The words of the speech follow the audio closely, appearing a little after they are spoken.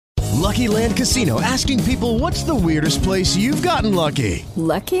Lucky Land Casino, asking people, what's the weirdest place you've gotten lucky?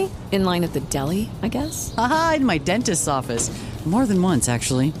 Lucky? In line at the deli, I guess? Aha, in my dentist's office. More than once,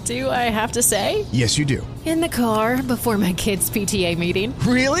 actually. Do I have to say? Yes, you do. In the car before my kids' PTA meeting.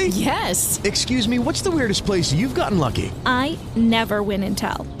 Really? Yes. Excuse me, what's the weirdest place you've gotten lucky? I never win and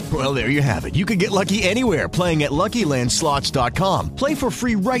tell. Well, there you have it. You can get lucky anywhere, playing at LuckyLandSlots.com. Play for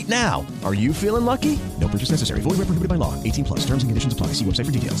free right now. Are you feeling lucky? No purchase necessary. Void where prohibited by law. 18 plus. Terms and conditions apply. See website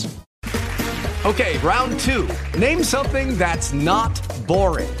for details. Okay, round two. Name something that's not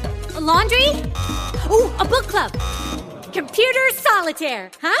boring. A laundry? Ooh, a book club. Computer solitaire,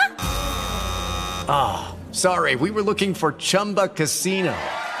 huh? Sorry, we were looking for Chumba Casino.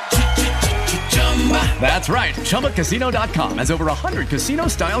 That's right. ChumbaCasino.com has over 100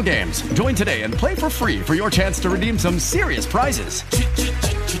 casino-style games. Join today and play for free for your chance to redeem some serious prizes.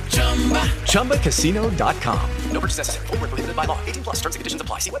 ChumbaCasino.com. No purchase necessary. Void where prohibited by law. 18 plus. Terms and conditions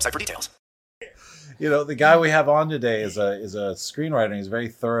apply. See website for details. You know, the guy we have on today is a screenwriter. He's a very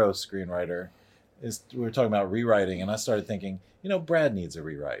thorough screenwriter. We were talking about rewriting, and I started thinking, Brad needs a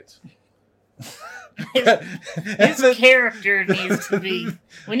rewrite. His character needs to be.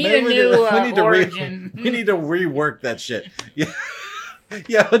 We need a new origin. We need to rework that shit. Yeah,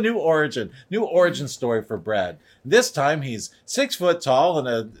 a new origin story for Brad. This time he's 6 foot tall and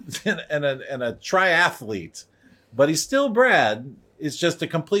a triathlete, but he's still Brad. It's just a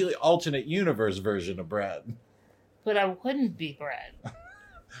completely alternate universe version of Brad. But I wouldn't be Brad.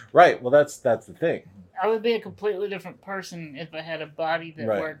 Right. Well, that's the thing. I would be a completely different person if I had a body that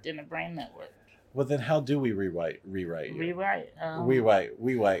worked and a brain that worked. Well, then how do we rewrite you? Rewrite. We wait.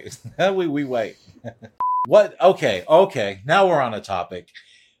 How we wait? What? Okay. Now we're on a topic.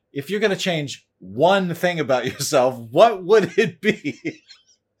 If you're going to change one thing about yourself, what would it be?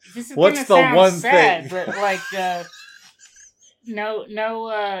 What's the one sad, thing? But like, no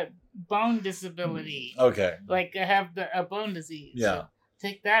bone disability. Okay. Like I have a bone disease. Yeah. So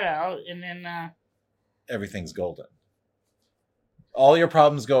take that out, and then everything's golden. All your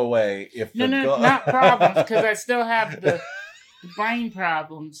problems go away if not problems, because I still have the brain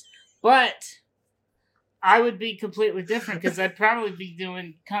problems. But I would be completely different because I'd probably be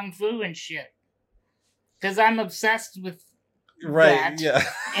doing kung fu and shit. Because I'm obsessed with that. Yeah.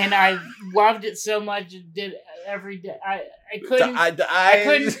 And I loved it so much. It did every day. I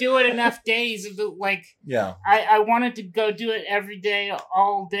couldn't do it enough days. Yeah. I wanted to go do it every day,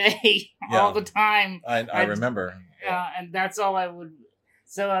 all day, all the time. I remember. And that's all I would.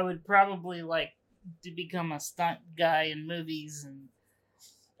 So I would probably like to become a stunt guy in movies, and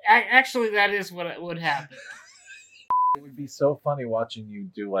actually that is what would happen. It would be so funny watching you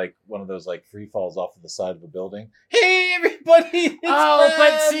do like one of those like free falls off of the side of a building. Hey everybody!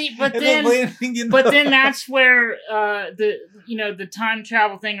 But then that's where the time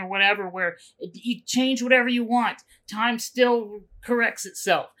travel thing or whatever, where you change whatever you want, time still corrects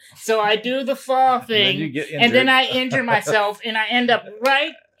itself. So I do the fall thing, and then I injure myself, and I end up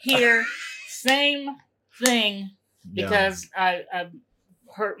right here, same thing, because I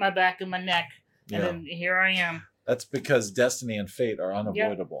hurt my back and my neck, and then here I am. That's because destiny and fate are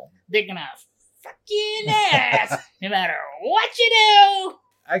unavoidable. Yep. They're gonna fucking ass no matter what you do.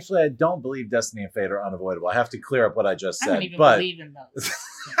 Actually, I don't believe destiny and fate are unavoidable. I have to clear up what I just said. I don't even believe in those.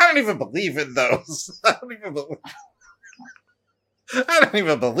 I don't even believe in those. I don't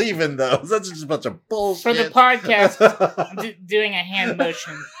even believe in those. That's just a bunch of bullshit. For the podcast, I'm doing a hand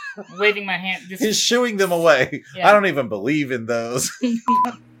motion, waving my hand. He's shooing them away. Yeah. I don't even believe in those.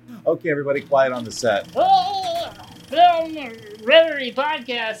 Okay, everybody, quiet on the set. Film Reverie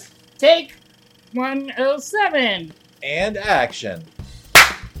Podcast, take 107. And action.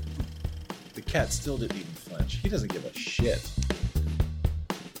 The cat still didn't even flinch. He doesn't give a shit.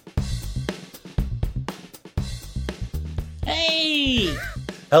 Hey!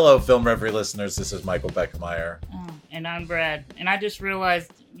 Hello, Film Reverie listeners. This is Michael Beckmeyer. Oh, and I'm Brad. And I just realized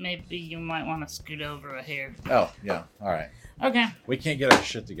maybe you might want to scoot over a hair. Oh, yeah. All right. Okay. We can't get our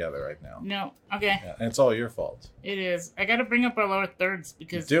shit together right now. No. Okay. Yeah, and it's all your fault. It is. I got to bring up our lower thirds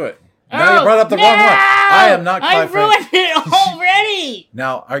because... Do it. Now you brought up the wrong one. I am not Clive Frayne. I ruined it already.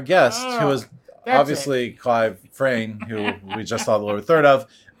 Now, our guest, who is obviously Clive Frayne, who we just saw the lower third of,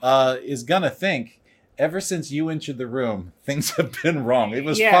 is going to think, ever since you entered the room, things have been wrong. It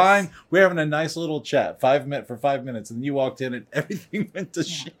was fine. We're having a nice little chat, 5 minutes, and you walked in and everything went to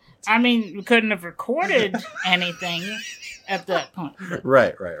shit. I mean, we couldn't have recorded anything at that point.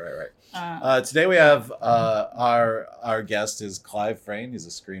 Right. Today we have our guest is Clive Frayne. He's a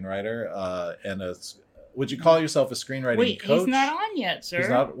screenwriter and would you call yourself a screenwriting coach? He's not on yet, sir. He's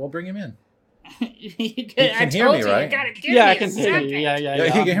not. We'll bring him in. You can hear me, right? I can hear you. Yeah,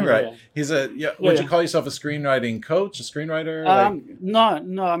 you can hear me, right? Yeah. He's would you call yourself a screenwriting coach, a screenwriter?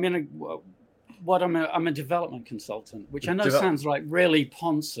 No. I mean, I'm a development consultant, which I know sounds like really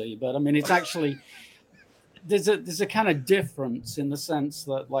poncy, but I mean, it's actually there's a kind of difference in the sense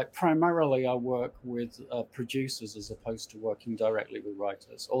that, like, primarily I work with producers as opposed to working directly with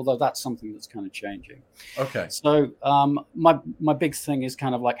writers, although that's something that's kind of changing. Okay. So my big thing is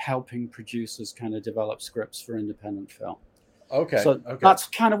kind of like helping producers kind of develop scripts for independent film. Okay. So that's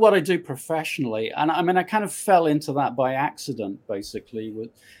kind of what I do professionally. And I mean, I kind of fell into that by accident, basically.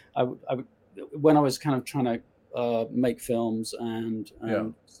 When I was kind of trying to make films and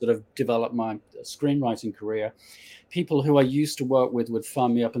sort of develop my screenwriting career, people who I used to work with would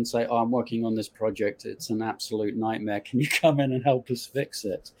phone me up and say, "Oh, I'm working on this project. It's an absolute nightmare. Can you come in and help us fix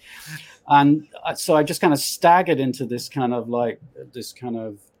it?" And so I just kind of staggered into this kind of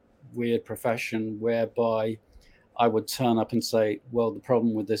weird profession whereby I would turn up and say, "Well, the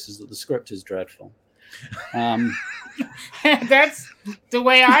problem with this is that the script is dreadful." That's the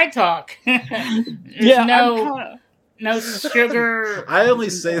way I talk. No sugar. I only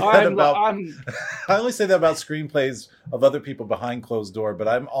say that about screenplays of other people behind closed door, but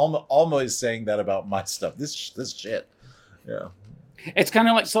I'm almost saying that about my stuff. This shit. Yeah. It's kind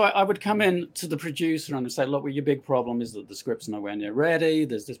of like, so I would come in to the producer and say, "Look, well, your big problem is that the script's nowhere near ready.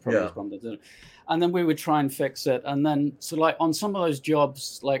 There's this problem, this problem." And then we would try and fix it. And then, so like on some of those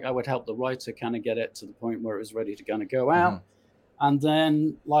jobs, like I would help the writer kind of get it to the point where it was ready to kind of go out. Mm-hmm. And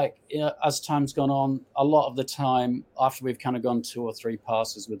then, like, as time's gone on, a lot of the time after we've kind of gone 2 or 3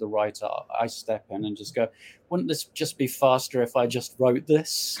 passes with the writer, I step in and just go, "Wouldn't this just be faster if I just wrote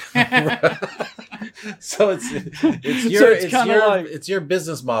this?" So it's your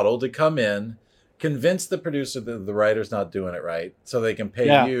business model to come in, convince the producer that the writer's not doing it right, so they can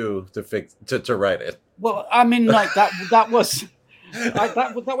pay you to write it. Well, I mean, like that was.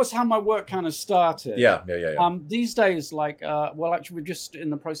 That was how my work kind of started. Yeah. These days, like, actually, we're just in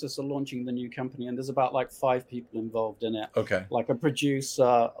the process of launching the new company, and there's about like 5 people involved in it. Okay. Like a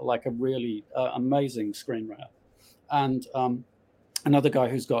producer, like a really amazing screenwriter, and another guy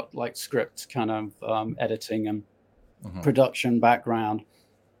who's got like script kind of editing and production background.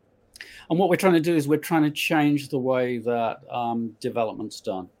 And what we're trying to do is we're trying to change the way that development's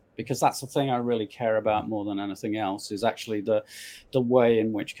done. Because that's the thing I really care about more than anything else, is actually the way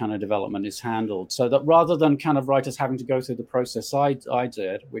in which kind of development is handled. So that rather than kind of writers having to go through the process I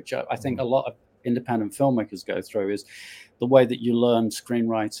did, which I think a lot of independent filmmakers go through, is the way that you learn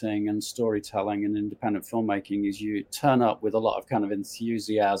screenwriting and storytelling and independent filmmaking is you turn up with a lot of kind of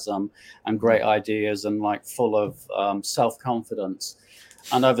enthusiasm and great ideas and like full of self-confidence.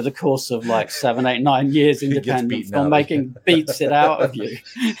 And over the course of like 7, 8, 9 years, independent filmmaking beats it out of you.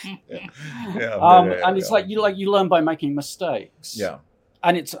 And it's like you learn by making mistakes. Yeah.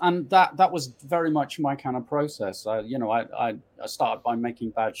 And that was very much my kind of process. I started by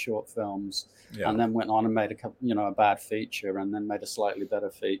making bad short films, and then went on and made a bad feature, and then made a slightly better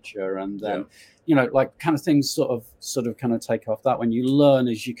feature, and then like kind of things sort of kind of take off that when you learn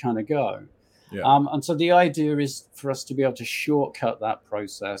as you kind of go. Yeah. And so the idea is for us to be able to shortcut that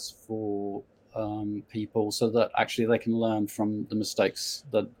process for people so that actually they can learn from the mistakes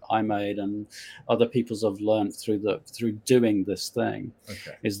that I made and other people's have learned through doing this thing.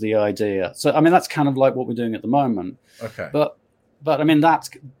 Okay. Is the idea. So, I mean, that's kind of like what we're doing at the moment. Okay. But I mean,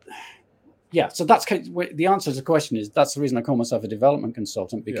 so that's the answer to the question is that's the reason I call myself a development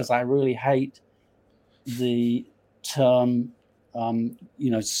consultant, because I really hate the term,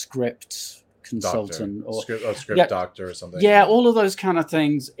 script consultant script doctor or something. Yeah, all of those kind of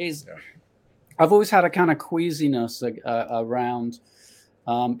things I've always had a kind of queasiness around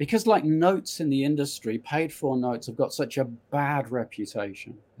because like notes in the industry, paid for notes have got such a bad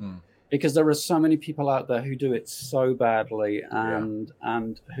reputation because there are so many people out there who do it so badly and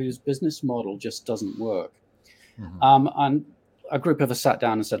whose business model just doesn't work. And a group of us sat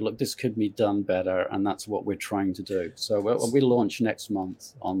down and said, "Look, this could be done better," and that's what we're trying to do. So we launch next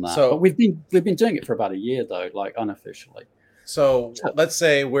month on that. But we've been doing it for about a year though, like unofficially. So let's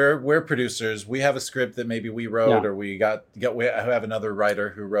say we're producers. We have a script that maybe we wrote, or we have another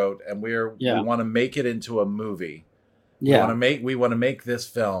writer who wrote, and we want to make it into a movie. We want to make this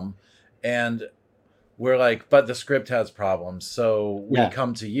film, and we're like, but the script has problems. So we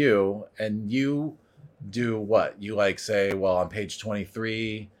come to you, and you do what? You like say, well, on page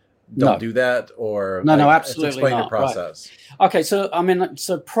 23, don't do that, or no, absolutely explain not. Your process. Right. Okay, so I mean,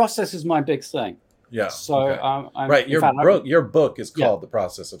 process is my big thing. Yeah. So right, your book is called The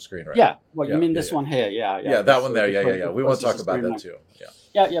Process of Screenwriting. Yeah. Well, you mean this one here? Yeah. That one there. Yeah. We want to talk about that too.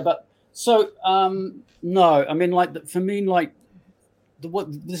 Yeah. So no, I mean, like for me, like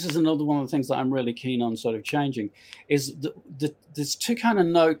this is another one of the things that I'm really keen on sort of changing is there's two kind of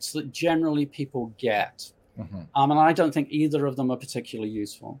notes that generally people get, and I don't think either of them are particularly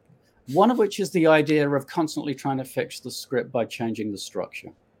useful. One of which is the idea of constantly trying to fix the script by changing the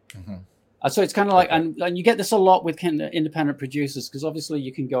structure. So it's kind of like, and you get this a lot with independent producers, because obviously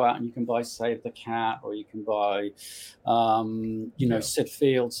you can go out and you can buy Save the Cat, or you can buy, Sid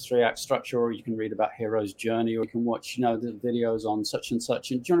Field's 3-act structure, or you can read about Hero's Journey, or you can watch, the videos on such and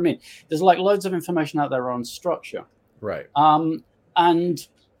such. And do you know what I mean? There's like loads of information out there on structure. Right. And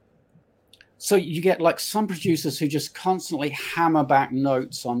so you get like some producers who just constantly hammer back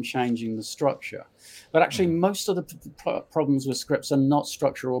notes on changing the structure. But actually, most of the problems with scripts are not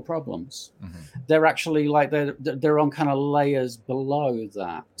structural problems. They're actually like they're on kind of layers below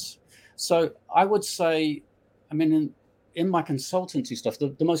that. So I would say, I mean, in my consultancy stuff,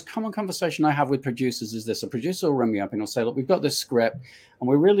 the most common conversation I have with producers is this. A producer will ring me up and he'll say, look, we've got this script and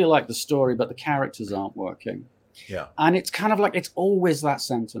we really like the story, but the characters aren't working. Yeah. And it's kind of like, it's always that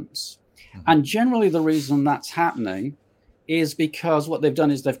sentence. And generally the reason that's happening is because what they've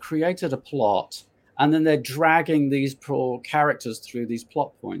done is they've created a plot and then they're dragging these poor characters through these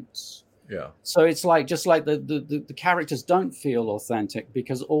plot points. Yeah. So it's like, just like the characters don't feel authentic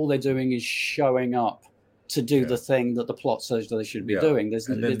because all they're doing is showing up to do the thing that the plot says that they should be doing. There's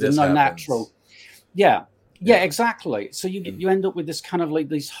no natural. Yeah, exactly. So you end up with this kind of like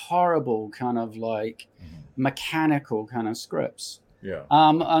these horrible kind of like mechanical kind of scripts. Yeah.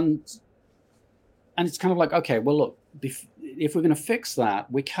 And it's kind of like, okay, well, look, if we're going to fix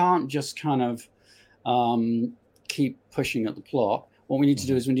that, we can't just kind of keep pushing at the plot. What we need to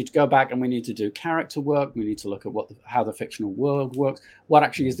do is we need to go back and we need to do character work. We need to look at how the fictional world works. What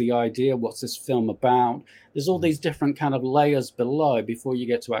actually is the idea? What's this film about? There's all these different kind of layers below before you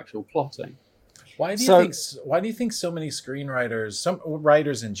get to actual plotting. Why do you think so many screenwriters, some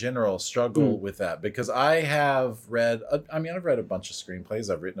writers in general, struggle with that? Because I have read, I've read a bunch of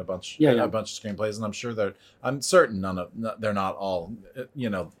screenplays. I've written a bunch of screenplays, and I'm certain they're not all,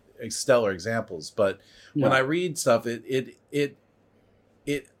 stellar examples. But when I read stuff, it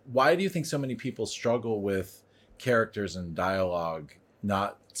why do you think so many people struggle with characters and dialogue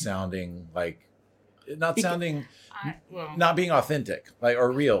not being authentic,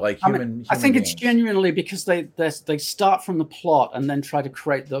 or real, like human? I think beings? It's genuinely because they start from the plot and then try to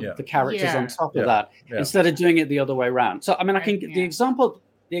create the characters on top of that instead of doing it the other way around. So I can the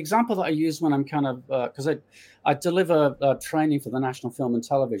example that I use when I'm kind of because I deliver training for the National Film and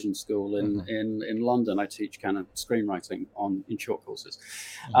Television School in London. I teach kind of screenwriting in short courses,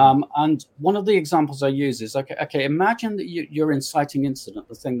 and one of the examples I use is okay. Imagine that your inciting incident,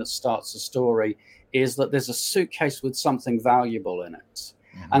 the thing that starts the story, is that there's a suitcase with something valuable in it,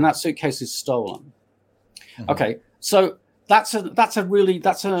 and that suitcase is stolen. Okay, so that's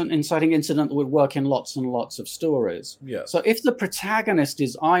an inciting incident that would work in lots and lots of stories. Yeah. So if the protagonist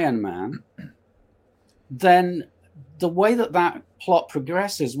is Iron Man, then the way that plot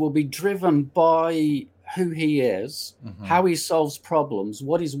progresses will be driven by who he is, how he solves problems,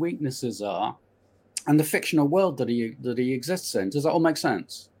 what his weaknesses are, and the fictional world that he exists in. Does that all make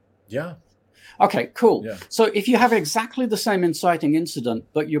sense? Yeah. Okay, cool. Yeah. So if you have exactly the same inciting incident,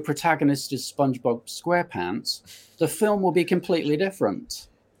 but your protagonist is SpongeBob SquarePants, the film will be completely different.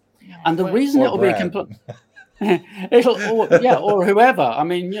 And the reason it'll be completely... or whoever. I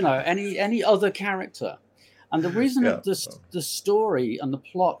mean, any other character. And the reason that the story and the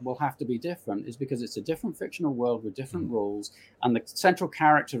plot will have to be different is because it's a different fictional world with different rules, and the central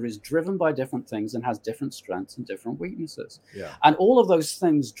character is driven by different things and has different strengths and different weaknesses. Yeah. And all of those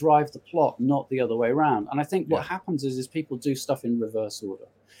things drive the plot, not the other way around. And I think what happens is people do stuff in reverse order.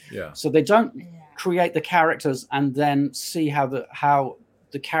 Yeah. So they don't create the characters and then see how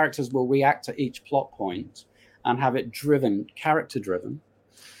the characters will react to each plot point and have it character driven.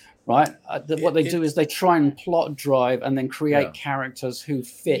 Right. What they do is they try and plot drive and then create characters who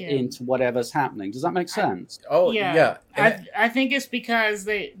fit into whatever's happening. Does that make sense? I think it's because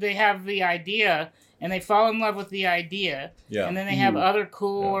they have the idea and they fall in love with the idea. Yeah. And then they have other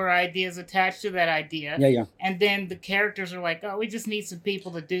cooler ideas attached to that idea. Yeah. And then the characters are like, oh, we just need some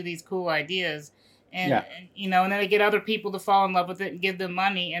people to do these cool ideas. And then they get other people to fall in love with it and give them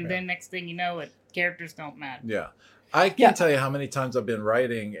money. And then next thing you know, characters don't matter. Yeah. I can't tell you how many times I've been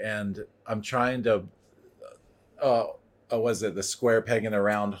writing and I'm trying to, the square peg in a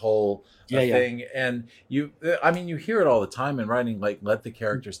round hole thing. And you hear it all the time in writing, like, let the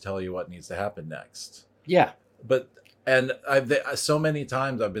characters tell you what needs to happen next. Yeah. So many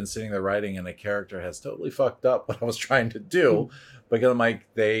times I've been sitting there writing and a character has totally fucked up what I was trying to do. Because I'm like,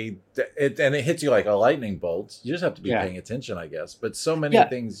 and it hits you like a lightning bolt. You just have to be paying attention, I guess. But so many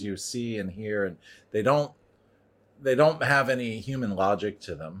things you see and hear, and they don't have any human logic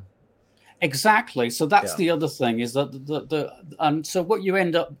to them. Exactly. So that's the other thing, is that so what you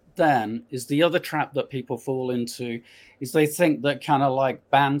end up then is the other trap that people fall into is they think that kind of like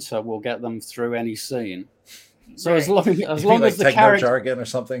banter will get them through any scene. So as long as the character jargon or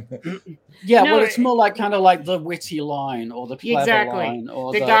something. It's more like kind of like the witty line or the clever line,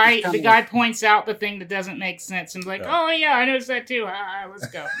 or the guy points out the thing that doesn't make sense and like, oh yeah, I noticed that too. Let's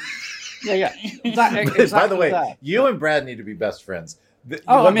go. By the way, you and Brad need to be best friends.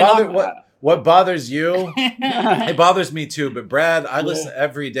 What bothers you? It bothers me too. But Brad, I listen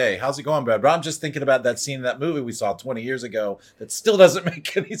every day. How's it going, Brad? But I'm just thinking about that scene in that movie we saw 20 years ago that still doesn't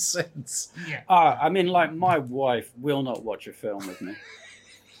make any sense. Yeah. I mean, like, my wife will not watch a film with me.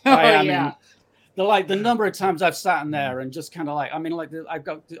 The number of times I've sat in there and just kind of like, I mean, like, I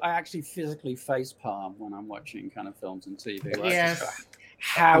actually physically face palm when I'm watching kind of films and TV. Like, yes.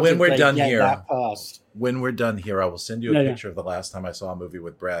 When we're done here, I will send you a picture of the last time I saw a movie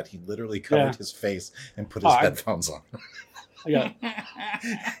with Brad. He literally covered his face and put his headphones on.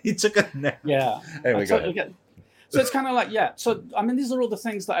 He took a nap. Yeah. Anyway, go ahead. So it's kind of like, So, I mean, these are all the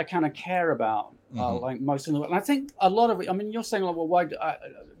things that I kind of care about, like most of the. And I think a lot of it, I mean, you're saying, like, well, why?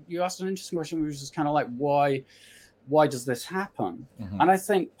 You asked an interesting question, which is kind of like, why does this happen? And I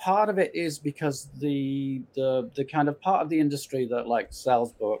think part of it is because the kind of part of the industry that like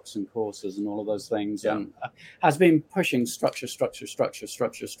sells books and courses and all of those things and has been pushing structure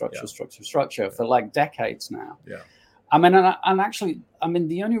for like decades now. I mean, and actually, I mean,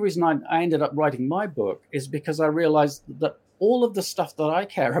 the only reason I ended up writing my book is because I realized that all of the stuff that I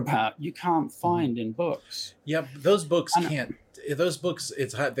care about, you can't find in books. Yeah, those books can't. Those books,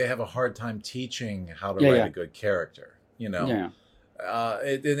 they have a hard time teaching how to write a good character. You know,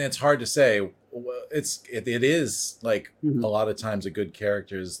 and it's hard to say. It is like a lot of times a good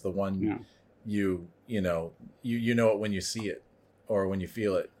character is the one you know it when you see it or when you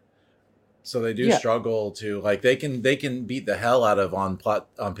feel it. So they do struggle to, like, they can beat the hell out of on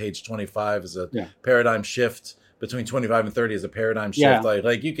page 25 as a paradigm shift. Between 25 and 30 is a paradigm shift.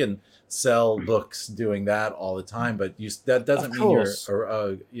 Like you can sell books doing that all the time, but that doesn't mean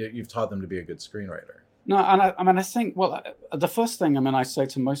you've taught them to be a good screenwriter. No, and I think, well, the first thing I say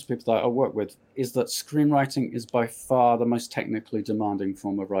to most people that I work with is that screenwriting is by far the most technically demanding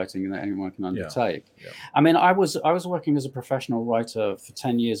form of writing that anyone can undertake. I mean, I was working as a professional writer for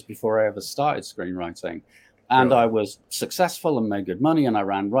 10 years before I ever started screenwriting. And I was successful and made good money, and I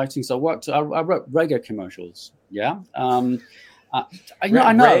ran writing. So I wrote reggae commercials. I know.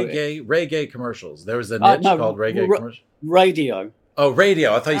 Reggae commercials. There was a niche called reggae commercials. Radio. Oh,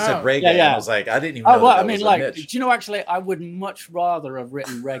 radio. I thought you said reggae. I was like, I didn't even know that was a niche. Do you know, actually, I would much rather have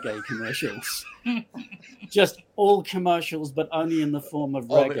written reggae commercials. Just all commercials, but only in the form of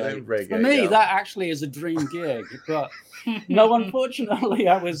reggae. For me, that actually is a dream gig. But no, unfortunately,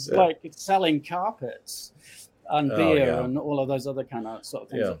 I was like selling carpets and beer and all of those other kind of sort of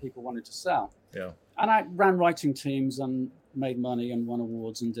things that people wanted to sell. And I ran writing teams and made money and won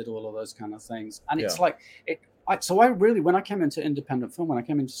awards and did all of those kind of things. And it's like so I really, when I came into independent film, when I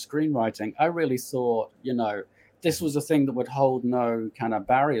came into screenwriting, I really thought, this was a thing that would hold no kind of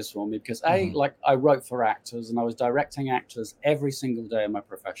barriers for me because like I wrote for actors and I was directing actors every single day of my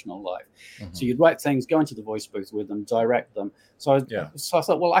professional life. So you'd write things, go into the voice booth with them, direct them. So I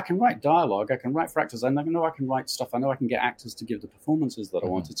thought, well, I can write dialogue, I can write for actors, I know I can write stuff, I know I can get actors to give the performances that I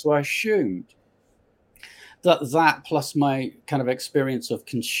wanted. So I assumed that plus my kind of experience of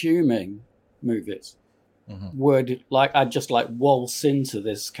consuming movies would, like, I'd just like waltz into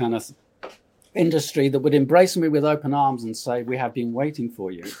this kind of industry that would embrace me with open arms and say, we have been waiting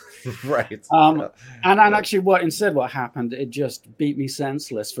for you. And actually what happened, it just beat me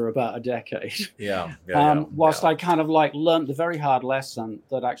senseless for about a decade. Whilst I kind of like learned the very hard lesson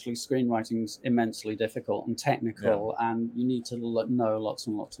that actually screenwriting is immensely difficult and technical and you need to know lots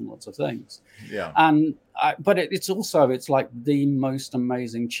and lots and lots of things. But it's like the most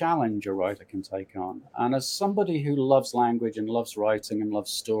amazing challenge a writer can take on. And as somebody who loves language and loves writing and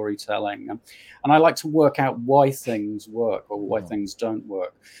loves storytelling, and I like to work out why things work or why things don't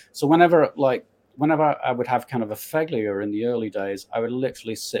work. So whenever I would have kind of a failure in the early days, I would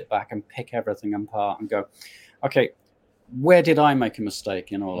literally sit back and pick everything apart and go, okay, where did I make a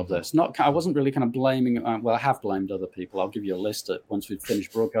mistake in all of this? I wasn't really kind of blaming. I have blamed other people. I'll give you a list once we've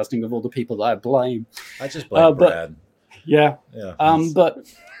finished broadcasting of all the people that I blame. I just blame Brad.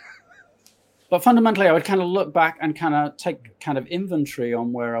 But fundamentally, I would kind of look back and kind of take kind of inventory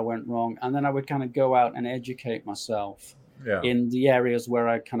on where I went wrong, and then I would kind of go out and educate myself in the areas where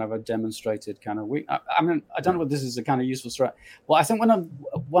I kind of demonstrated kind of weak. I mean, I don't know if this is a kind of useful story. Well, I think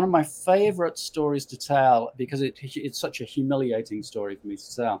one of my favorite stories to tell, because it's such a humiliating story for me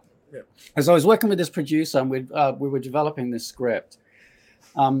to tell, as I was working with this producer and we were developing this script.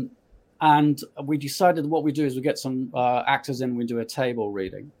 And we decided what we do is we get some actors in, we do a table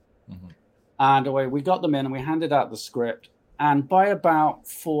reading. Mm-hmm. And we got them in and we handed out the script. And by about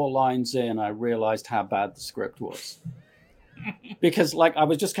 4 lines in, I realized how bad the script was. Because I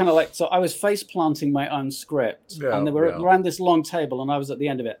was just kind of so I was face planting my own script. Yeah, and they were around this long table and I was at the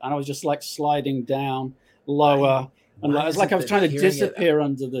end of it. And I was just sliding down lower. And it was like I was trying to disappear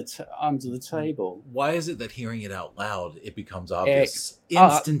under the table. Why is it that hearing it out loud, it becomes obvious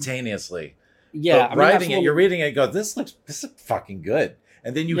instantaneously? Yeah, writing it, you're reading it, this is fucking good,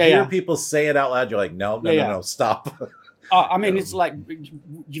 and then you hear people say it out loud. You're like, no, stop. I mean, it's like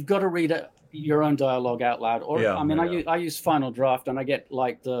you've got to read your own dialogue out loud. Or I use Final Draft, and I get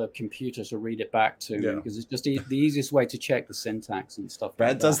the computer to read it back to me because it's just the easiest way to check the syntax and stuff.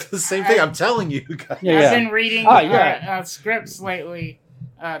 Brad does the same thing. I'm telling you guys. I've been reading scripts lately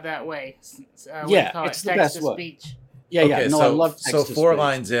that way. It's the best way. Speech. Yeah, okay, I love text so to 4 speech.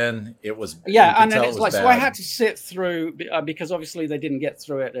 lines in, it was and then it's so I had to sit through because obviously they didn't get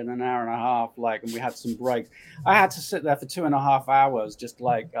through it in an hour and a half, and we had some breaks. I had to sit there for 2.5 hours, just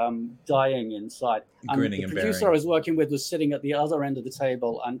dying inside. Grinning and the producer I was working with was sitting at the other end of the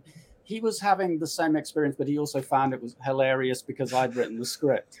table, and he was having the same experience, but he also found it was hilarious because I'd written the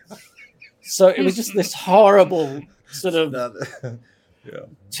script. So it was just this horrible sort of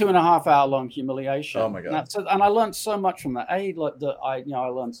 2.5 hour long humiliation. Oh my god! And I learned so much from that. I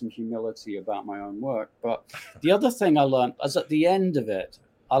learned some humility about my own work. But the other thing I learned is at the end of it,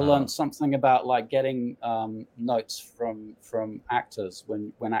 I learned something about getting notes from actors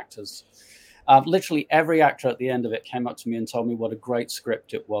when actors. Literally every actor at the end of it came up to me and told me what a great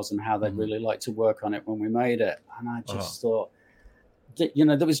script it was and how they'd really like to work on it when we made it. And I just thought,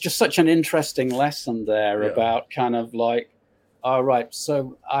 there was just such an interesting lesson there about kind of all right,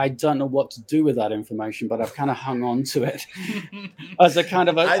 so I don't know what to do with that information, but I've kind of hung on to it as a kind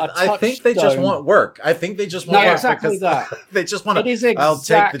of a I think they just want work. I think they just want work exactly that. They just want to. It is exactly I'll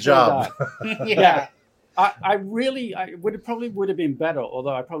take the job. I would have been better,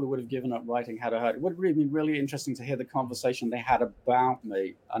 although I probably would have given up writing How to Hurt. It would have been really interesting to hear the conversation they had about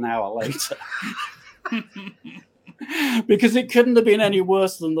me an hour later. Because it couldn't have been any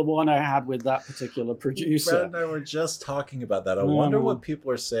worse than the one I had with that particular producer. Brad and I were just talking about that. I wonder what people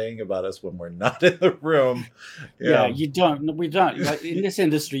are saying about us when we're not in the room. Yeah, you don't. We don't. In this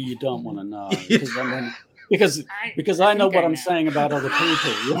industry, you don't want to know. Because I know what I'm saying about other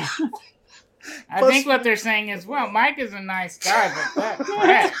people. I think what they're saying is, well, Mike is a nice guy, but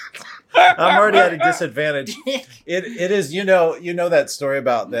Brad. I'm already at a disadvantage. It is, you know that story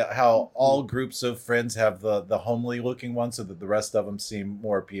about how all groups of friends have the homely looking one so that the rest of them seem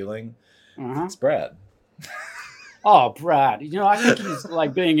more appealing. It's Brad. Oh, Brad. I think he's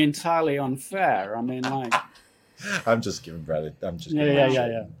being entirely unfair. I mean, I'm just giving Brad. I'm just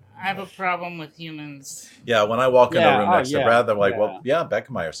yeah. I have a problem with humans. Yeah, when I walk in the room next to Brad, they're like, well,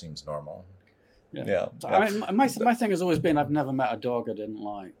 Beckemeyer seems normal. Yeah. I mean, my thing has always been I've never met a dog I didn't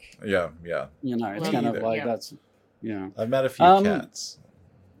like. Yeah. It's kind of that's. I've met a few cats.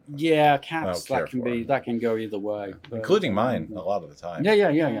 Yeah, cats that can go either way, including mine a lot of the time.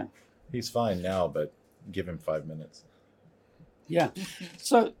 Yeah. He's fine now, but give him 5 minutes. Yeah.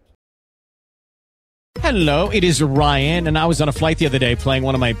 So. Hello, it is Ryan, and I was on a flight the other day playing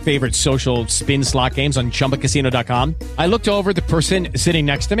one of my favorite social spin slot games on ChumbaCasino.com. I looked over the person sitting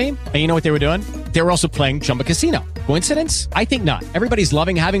next to me, and you know what they were doing? They were also playing Chumba Casino. Coincidence? I think not. Everybody's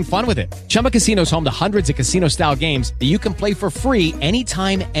loving having fun with it. Chumba Casino is home to hundreds of casino-style games that you can play for free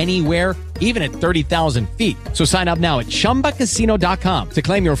anytime, anywhere, even at 30,000 feet. So sign up now at ChumbaCasino.com to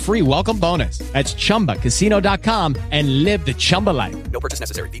claim your free welcome bonus. That's ChumbaCasino.com and live the Chumba life. No purchase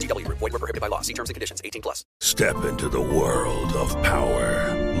necessary. VGW. Void where prohibited by law. See terms and conditions. 18+. Step into the world of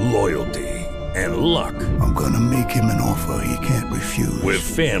power, loyalty, and luck. I'm gonna make him an offer he can't refuse. With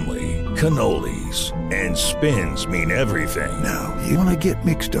family, cannolis, and spins mean everything. Now, you wanna get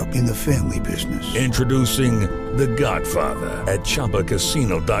mixed up in the family business. Introducing The Godfather at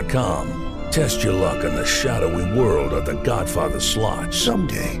ChumbaCasino.com. Test your luck in the shadowy world of The Godfather slot.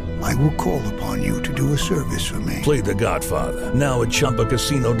 Someday, I will call upon you to do a service for me. Play The Godfather, now at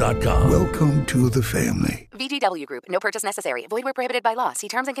ChumbaCasino.com. Welcome to the family. VGW Group. No purchase necessary. Void where prohibited by law. See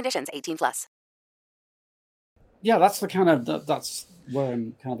terms and conditions. 18+. Yeah, that's the kind of that's where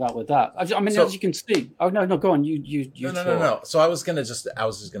I'm kind of at with that. I mean, as you can see. Oh no, go on. You. No. So I was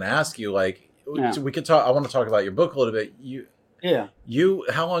just gonna ask you, so we could talk. I want to talk about your book a little bit.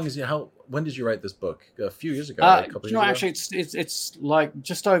 How long is when did you write this book? A few years ago, right? A couple years ago? Actually, it's like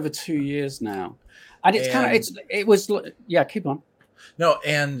just over 2 years now, and it was keep on. No,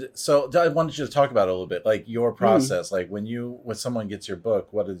 and so I wanted you to talk about it a little bit, like your process, like when someone gets your book,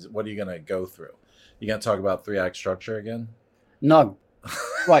 what are you going to go through? You going to talk about 3-act structure again? No.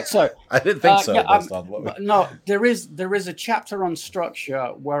 Right, so I didn't think so. No, there is a chapter on structure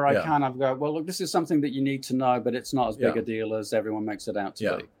where I kind of go, well, look, this is something that you need to know, but it's not as big a deal as everyone makes it out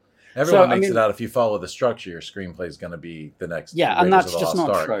to be. Everyone makes it out. If you follow the structure, your screenplay is going to be the next. Yeah, and that's just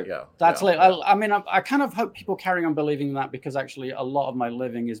not true. Yeah, that's I kind of hope people carry on believing that, because actually a lot of my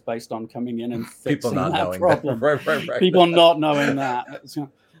living is based on coming in and fixing that problem. Right. People not knowing that,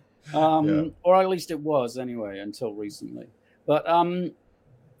 or at least it was anyway until recently.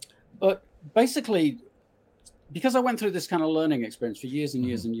 But basically, because I went through this kind of learning experience for years and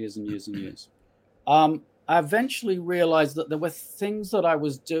years and years and years and years, I eventually realized that there were things that I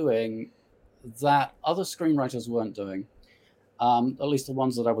was doing that other screenwriters weren't doing, at least the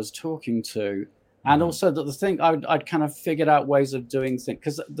ones that I was talking to. And also that I'd kind of figured out ways of doing things.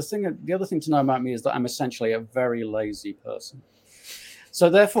 Because the other thing to know about me is that I'm essentially a very lazy person. So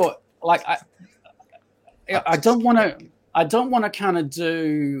therefore, like, I don't want to kind of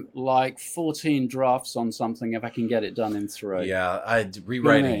do like 14 drafts on something if I can get it done in 3. Yeah,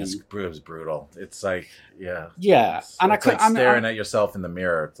 rewriting is brutal. It's like, and it's like staring at yourself in the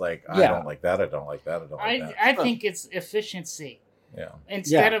mirror. It's like, I don't like that. I don't like that. I don't like that. I think it's efficiency. Yeah.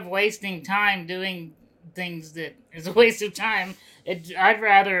 Instead of wasting time doing things that is a waste of time, I'd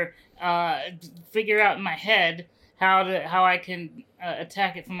rather figure out in my head how I can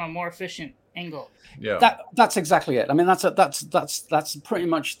attack it from a more efficient angle. Yeah, that's exactly it. I mean, that's pretty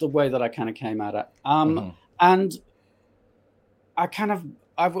much the way that I kind of came at it. And I kind of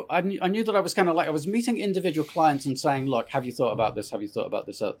I knew that I was kind of like, I was meeting individual clients and saying, look, have you thought about this? Have you thought about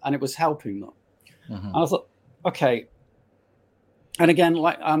this? And it was helping them. And I thought, okay. And again,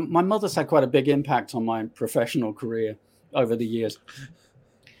 like my mother's had quite a big impact on my professional career over the years.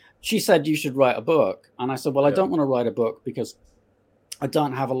 She said, you should write a book. And I said, well, I don't want to write a book because I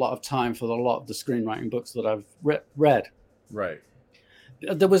don't have a lot of time for a lot of the screenwriting books that I've read. Right.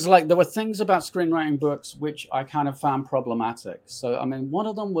 There were things about screenwriting books which I kind of found problematic. So, I mean, one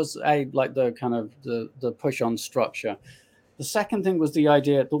of them was the push on structure. The second thing was the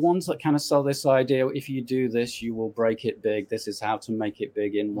idea, the ones that kind of sell this idea, if you do this, you will break it big. This is how to make it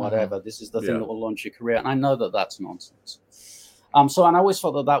big in whatever. This is the thing that will launch your career. And I know that that's nonsense. And I always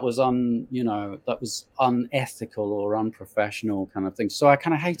thought that was that was unethical or unprofessional kind of thing. So I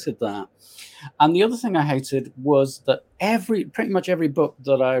kind of hated that. And the other thing I hated was that pretty much every book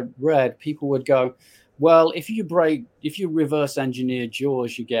that I read, people would go, well, if you reverse engineer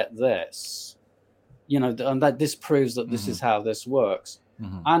Jaws, you get this, and that this proves that this is how this works.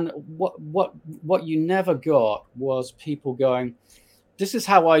 And what you never got was people going, this is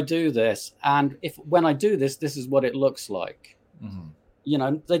how I do this. And when I do this, this is what it looks like.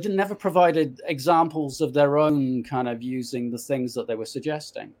 They never provided examples of their own kind of using the things that they were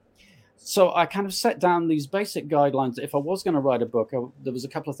suggesting. So I kind of set down these basic guidelines. If I was going to write a book, there was a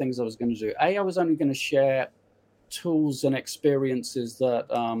couple of things I was going to do. I was only going to share tools and experiences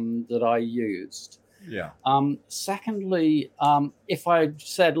that I used. Yeah. Secondly, if I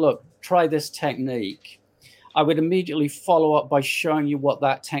said, look, try this technique, I would immediately follow up by showing you what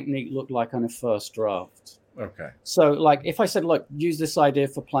that technique looked like on a first draft. Okay. So, like, if I said, look, use this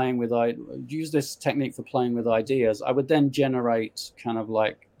technique for playing with ideas, I would then generate kind of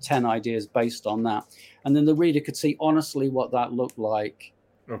like 10 ideas based on that. And then the reader could see honestly what that looked like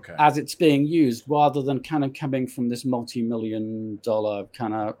as it's being used, rather than kind of coming from this multi-million-dollar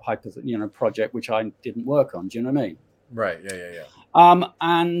kind of project, which I didn't work on. Do you know what I mean? Right. Yeah.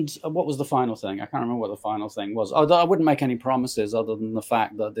 And what was the final thing? I can't remember what the final thing was. I wouldn't make any promises other than the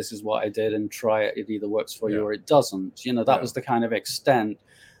fact that this is what I did and try it. It either works for you or it doesn't. That was the kind of extent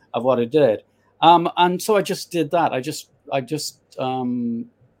of what I did. And so I just did that. I just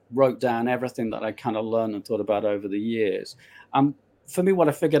wrote down everything that I kind of learned and thought about over the years. For me, what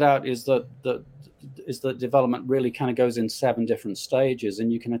I figured out is that development really kind of goes in 7 different stages,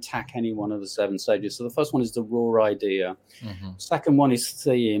 and you can attack any one of the 7 stages. So the first one is the raw idea. Second one is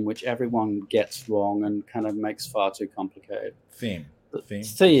theme, which everyone gets wrong and kind of makes far too complicated.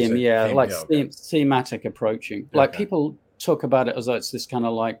 Thematic approaching. Like people talk about it as though it's this kind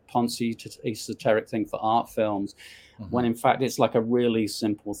of like Ponzi esoteric thing for art films, when in fact it's like a really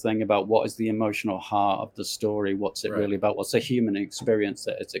simple thing about what is the emotional heart of the story, what's it really about, what's the human experience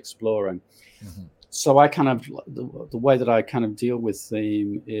that it's exploring. So I kind of, the way that I kind of deal with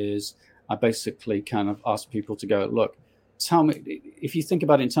theme is I basically kind of ask people to go, look, tell me, if you think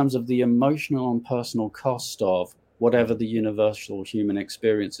about it in terms of the emotional and personal cost of whatever the universal human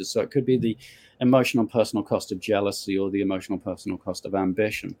experience is. So it could be the emotional and personal cost of jealousy or the emotional personal cost of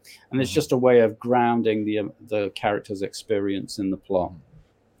ambition. And it's just a way of grounding the character's experience in the plot.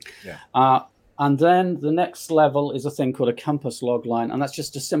 Yeah. And then the next level is a thing called a compass log line. And that's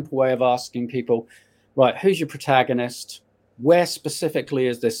just a simple way of asking people, right, who's your protagonist? Where specifically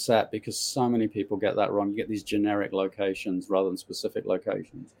is this set? Because so many people get that wrong. You get these generic locations rather than specific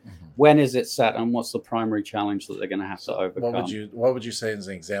locations. When is it set, and what's the primary challenge that they're going to have to overcome? What would you say is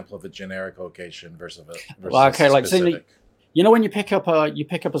an example of a generic location versus a like specific? You know, when you pick up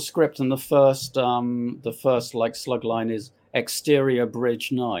a script and the first like slug line is exterior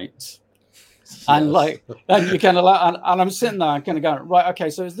bridge night. And and you kind of and I'm sitting there, I'm kind of going, right, okay,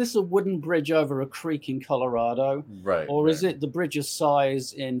 so is this a wooden bridge over a creek in Colorado, right? Or is it the bridge's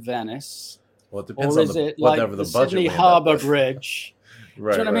size in Venice? Well, it depends or on is it like the Sydney Harbor Bridge?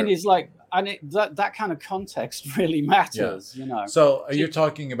 Right. Do you know what I mean? It's like, and that kind of context really matters, you know. So you're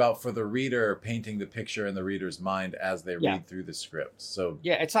talking about for the reader painting the picture in the reader's mind as they read through the script. So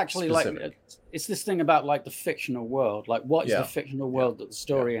it's actually specific. Like it's this thing about like the fictional world, like what is the fictional world that the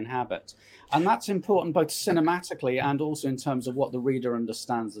story inhabits, and that's important both cinematically and also in terms of what the reader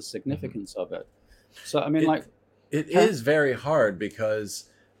understands the significance of it. So I mean, it is very hard because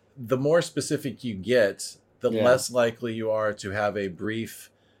the more specific you get, the less likely you are to have a brief.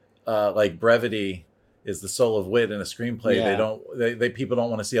 Like brevity is the soul of wit in a screenplay. They people don't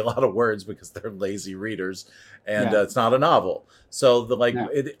want to see a lot of words because they're lazy readers, and it's not a novel. So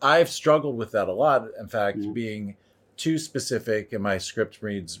I've struggled with that a lot. In fact, being too specific, and my script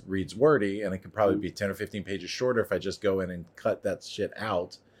reads wordy, and it could probably be 10 or 15 pages shorter if I just go in and cut that shit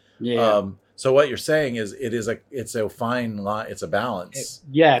out. So what you're saying is it's a fine line. It's a balance.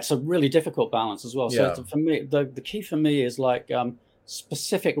 It's a really difficult balance as well. So for me, the key for me is like.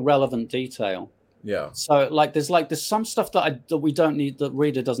 Specific relevant detail. So there's some stuff that we don't need, that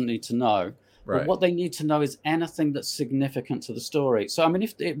reader doesn't need to know. Right. But what they need to know is anything that's significant to the story. So I mean,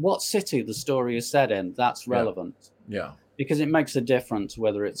 what city the story is set in, that's relevant. Because it makes a difference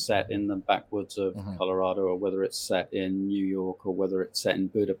whether it's set in the backwoods of Colorado or whether it's set in New York or whether it's set in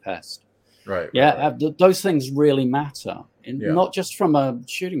Budapest. Right. Those things really matter, not just from a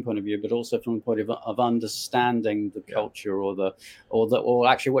shooting point of view, but also from a point of understanding the culture or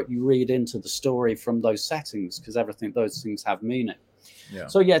actually what you read into the story from those settings, because those things have meaning.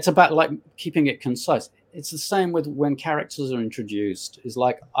 So it's about like keeping it concise. It's the same with when characters are introduced. Is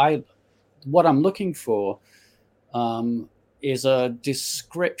like what I'm looking for is a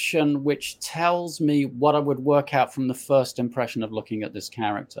description which tells me what I would work out from the first impression of looking at this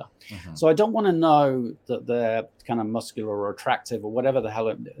character. So I don't want to know that they're kind of muscular or attractive or whatever the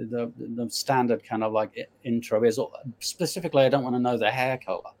hell the standard kind of like intro is. Or specifically, I don't want to know their hair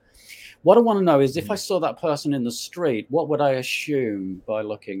color. What I want to know is if I saw that person in the street, what would I assume by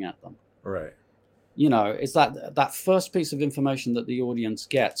looking at them? Right. You know, it's that first piece of information that the audience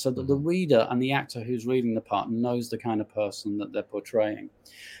gets, so that the reader and the actor who's reading the part knows the kind of person that they're portraying.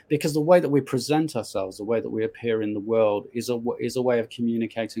 Because the way that we present ourselves, the way that we appear in the world, is a way of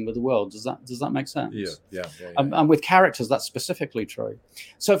communicating with the world. Does that make sense? Yeah. And with characters, that's specifically true.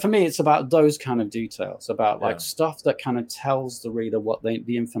 So for me, it's about those kind of details, about like stuff that kind of tells the reader what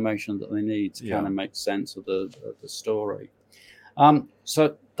the information that they need to kind of make sense of the story.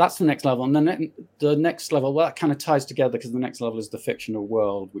 So that's the next level. And then the next level, well, that kind of ties together because the next level is the fictional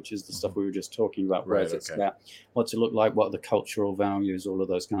world, which is the stuff we were just talking about. What's it look like? What are the cultural values? All of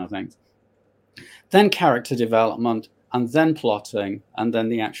those kind of things. Then character development, and then plotting, and then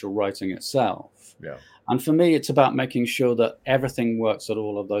the actual writing itself. And for me, it's about making sure that everything works at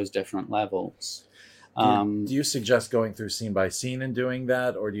all of those different levels. Do you suggest going through scene by scene and doing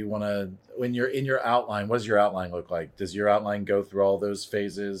that, or do you want to, when you're in your outline, what does your outline look like? Does your outline go through all those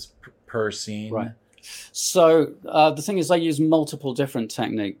phases per scene? Right. So the thing is, I use multiple different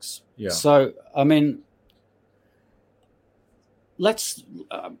techniques. So I mean, let's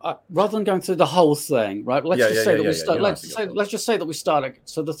rather than going through the whole thing, right? Let's just say that we start. Let's just say that we start.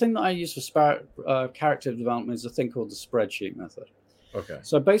 So the thing that I use for character development is a thing called the spreadsheet method. Okay.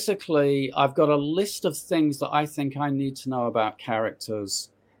 So basically, I've got a list of things that I think I need to know about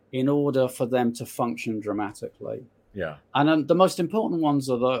characters in order for them to function dramatically. And the most important ones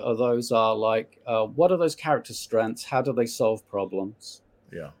are those are like, what are those character strengths? How do they solve problems?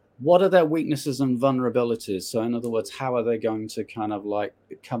 What are their weaknesses and vulnerabilities? So in other words, how are they going to kind of like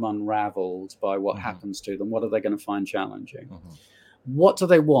become unraveled by what happens to them? What are they going to find challenging? What do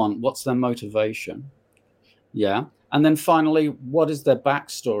they want? What's their motivation? And then finally, what is their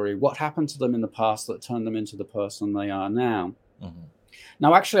backstory? What happened to them in the past that turned them into the person they are now? Mm-hmm.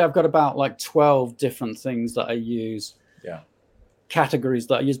 Now, actually, I've got about like 12 different things that I use, categories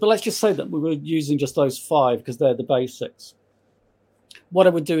that I use. But let's just say that we were using just those 5 because they're the basics. What I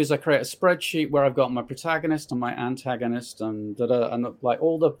would do is I create a spreadsheet where I've got my protagonist and my antagonist and like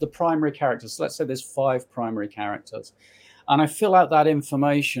all the primary characters. So let's say there's 5 primary characters. And I fill out that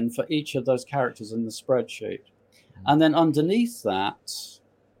information for each of those characters in the spreadsheet. And then underneath that,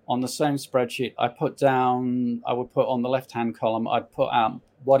 on the same spreadsheet, I would put on the left-hand column, I'd put out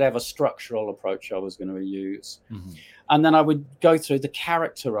whatever structural approach I was going to use. Mm-hmm. And then I would go through the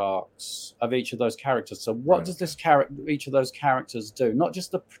character arcs of each of those characters. So what does each of those characters do? Not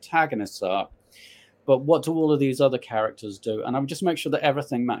just the protagonist's arc, but what do all of these other characters do? And I would just make sure that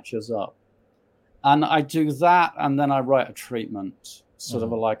everything matches up. And I do that, and then I write a treatment, sort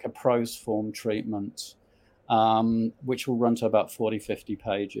of like a prose form treatment, which will run to about 40, 50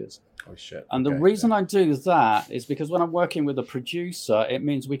 pages. Oh, shit. And the reason I do that is because when I'm working with a producer, it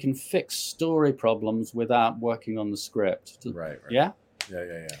means we can fix story problems without working on the script. Right. Yeah?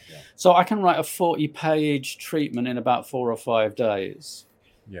 Yeah. So I can write a 40-page treatment in about 4 or 5 days.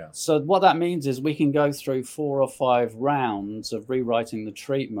 Yeah. So what that means is we can go through 4 or 5 rounds of rewriting the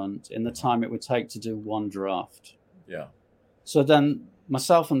treatment in the time it would take to do one draft. Yeah. So then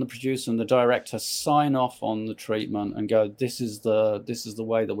myself and the producer and the director sign off on the treatment and go, this is the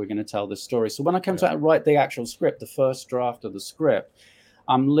way that we're going to tell this story. So when I come to write the actual script, the first draft of the script,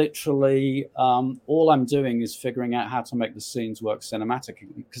 I'm literally, all I'm doing is figuring out how to make the scenes work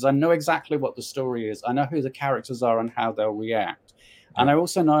cinematically, because I know exactly what the story is. I know who the characters are and how they'll react. And I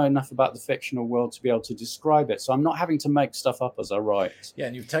also know enough about the fictional world to be able to describe it. So I'm not having to make stuff up as I write. Yeah,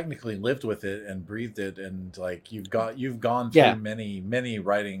 and you've technically lived with it and breathed it, and like you've gone through many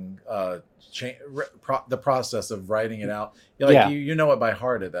writing the process of writing it out. You know it by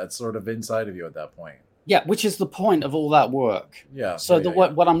heart. That's sort of inside of you at that point. Yeah, which is the point of all that work. Yeah. So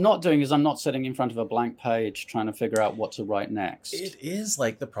what I'm not doing is I'm not sitting in front of a blank page trying to figure out what to write next. It is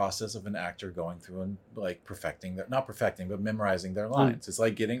like the process of an actor going through and like memorizing their lines. It's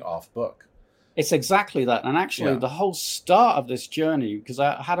like getting off book. It's exactly that. And actually the whole start of this journey, because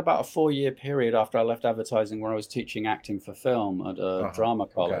I had about a 4-year period after I left advertising where I was teaching acting for film at a drama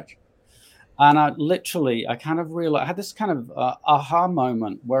college. Okay. And I kind of realized, I had this kind of aha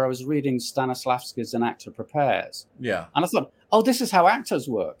moment where I was reading Stanislavski's An Actor Prepares. Yeah. And I thought, oh, this is how actors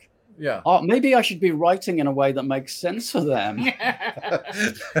work. Yeah. Oh, maybe I should be writing in a way that makes sense for them.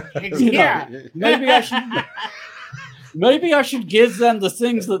 Maybe I should give them the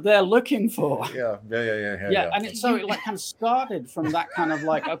things that they're looking for. Yeah. And it kind of started from that kind of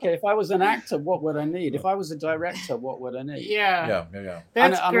like, okay, if I was an actor, what would I need? If I was a director, what would I need? Yeah.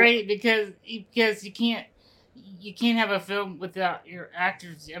 That's great because you can't have a film without your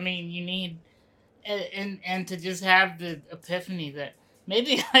actors. I mean, you need and to just have the epiphany that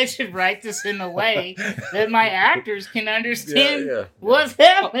maybe I should write this in a way that my actors can understand what's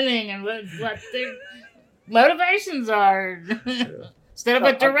happening and what their motivations are. Instead of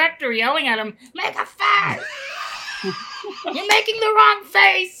a director yelling at him, make a face! You're making the wrong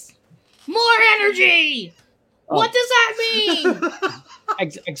face! More energy! What does that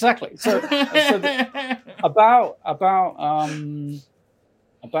mean? Exactly. So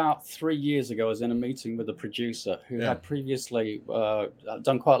about 3 years ago, I was in a meeting with a producer who had previously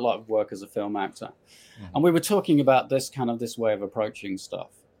done quite a lot of work as a film actor. Mm-hmm. And we were talking about this way of approaching stuff.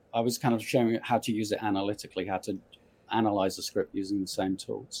 I was kind of showing how to use it analytically, how to analyze the script using the same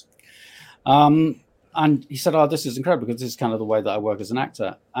tools. And he said, oh, this is incredible because this is kind of the way that I work as an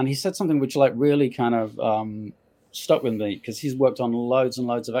actor. And he said something which like really kind of stuck with me because he's worked on loads and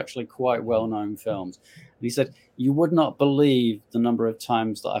loads of actually quite well-known films. And he said, you would not believe the number of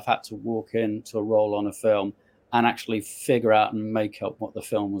times that I've had to walk into a role on a film and actually figure out and make up what the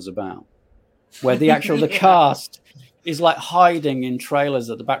film was about. Where the cast is like hiding in trailers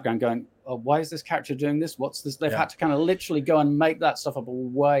at the background going, oh, why is this character doing this? What's this? They've had to kind of literally go and make that stuff up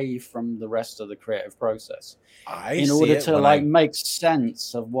away from the rest of the creative process in order to make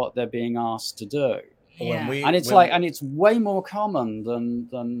sense of what they're being asked to do. Yeah. And it's way more common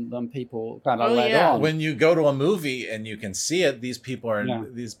than people kind of let on. When you go to a movie and you can see it, these people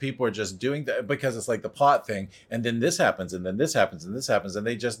are just doing that because it's like the plot thing, and then this happens, and then this happens, and this happens, and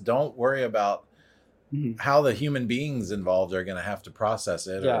they just don't worry about how the human beings involved are going to have to process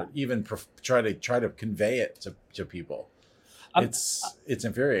it or even try to convey it to people. It's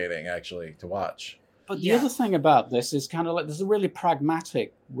infuriating actually to watch. But the other thing about this is kind of like there's a really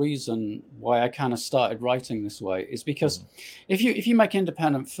pragmatic reason why I kind of started writing this way is because if you make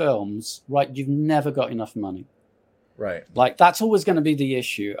independent films, right, you've never got enough money. Right. Like that's always going to be the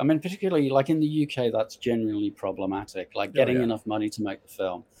issue. I mean, particularly like in the UK, that's genuinely problematic. Like getting enough money to make the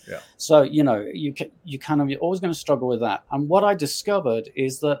film. Yeah. So you you're always going to struggle with that. And what I discovered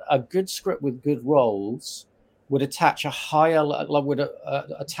is that a good script with good roles would attach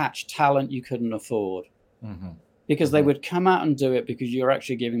attach talent you couldn't afford, because they would come out and do it because you're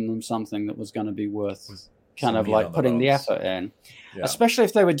actually giving them something that was going to be worth kind of like putting the effort in. Yeah. Especially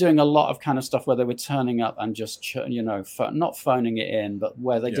if they were doing a lot of kind of stuff where they were turning up and just, not phoning it in, but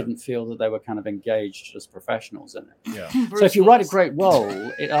where they didn't feel that they were kind of engaged as professionals in it. Yeah. So if you write a great role,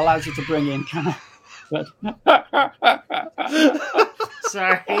 it allows you to bring in kind of...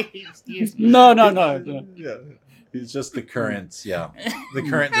 Sorry. Excuse me. No. Yeah. He's just the current, the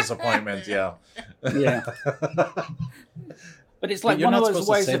current disappointment, Yeah. But it's like one of those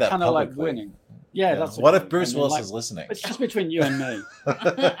ways of kind of like winning. Yeah, that's what if Bruce Willis is listening? It's just between you and me.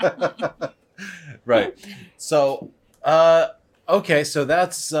 Right. So, okay, so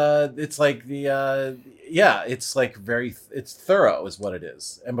that's it's like the it's like it's thorough is what it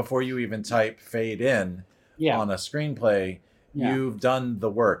is. And before you even type fade in on a screenplay, you've done the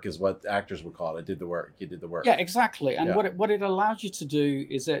work is what actors would call it. You did the work. Yeah, exactly. And what it allows you to do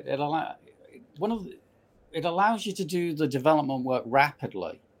is it allows you to do the development work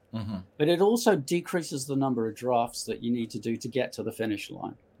rapidly. But it also decreases the number of drafts that you need to do to get to the finish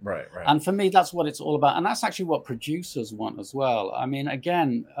line. Right. And for me, that's what it's all about. And that's actually what producers want as well. I mean,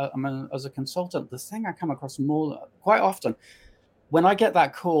 again, as a consultant, the thing I come across quite often, when I get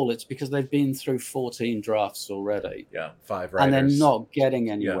that call, it's because they've been through 14 drafts already. Yeah, 5 writers. And they're not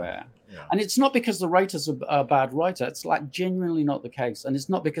getting anywhere. Yeah. And it's not because the writers are a bad writer. It's like genuinely not the case. And it's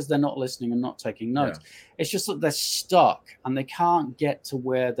not because they're not listening and not taking notes. Yeah. It's just that they're stuck and they can't get to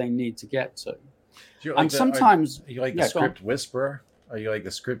where they need to get to. And sometimes... Are you like the script whisperer? Are you like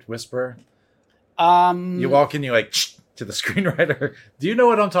the script whisperer? You walk in, you like to the screenwriter. Do you know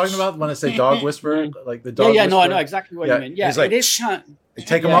what I'm talking about when I say dog whisperer? Like the dog whisperer? No, I know exactly what you mean. Yeah, he's like, it is kind of,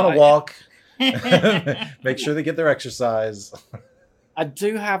 take them on a walk. Make sure they get their exercise. I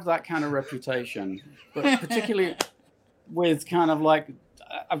do have that kind of reputation, but particularly with kind of like,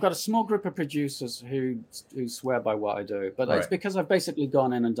 I've got a small group of producers who swear by what I do, but it's because I've basically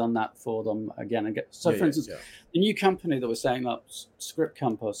gone in and done that for them again and again. So, for instance, the new company that we're setting up, Script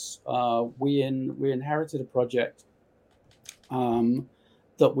Compass, we inherited a project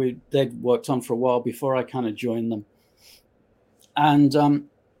that they'd worked on for a while before I kind of joined them, and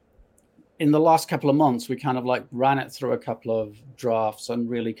in the last couple of months, we kind of like ran it through a couple of drafts and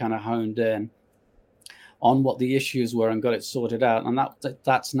really kind of honed in on what the issues were and got it sorted out. And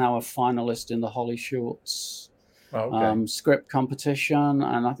that's now a finalist in the Holly Shorts script competition.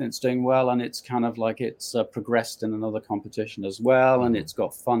 And I think it's doing well. And it's kind of like it's progressed in another competition as well. And it's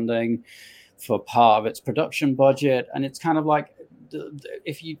got funding for part of its production budget. And it's kind of like,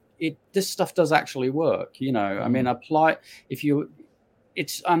 this stuff does actually work, I mean,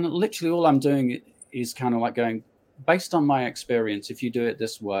 and literally all I'm doing is kind of like going, based on my experience, if you do it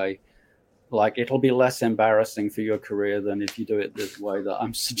this way, like it'll be less embarrassing for your career than if you do it this way that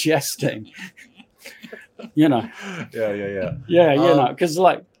I'm suggesting. Yeah. Because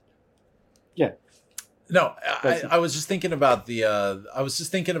like, No, I was just thinking about do you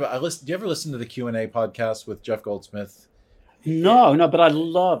ever listen to the Q&A podcast with Jeff Goldsmith? No, but I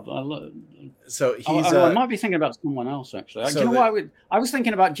love. So he's. I might be thinking about someone else actually. I was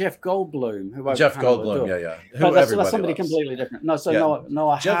thinking about Jeff Goldblum, who Jeff Goldblum, yeah. But that's somebody completely different. No,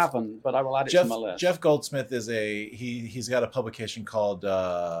 I haven't, but I will add it to my list. Jeff Goldsmith is he's got a publication called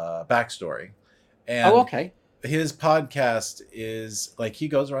Backstory, and okay. His podcast is like he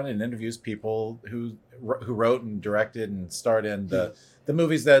goes around and interviews people who wrote and directed and starred in the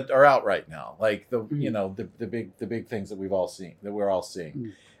movies that are out right now, like the big things that we're all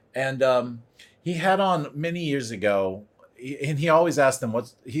seeing. And he had on many years ago, and he always asked them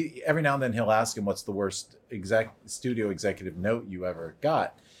every now and then he'll ask him what's the worst studio executive note you ever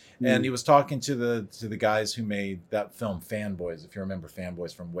got. And he was talking to the guys who made that film Fanboys, if you remember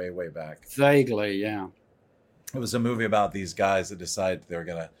Fanboys from way back. Vaguely, yeah. It was a movie about these guys that decide they're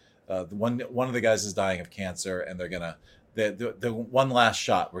gonna one of the guys is dying of cancer, and they're gonna the one last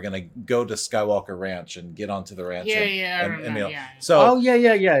shot. We're gonna go to Skywalker Ranch and get onto the ranch. So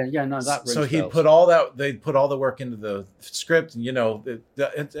that. So he put all that. They put all the work into the script, and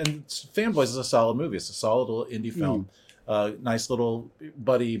and Fanboys is a solid movie. It's a solid little indie film. Nice little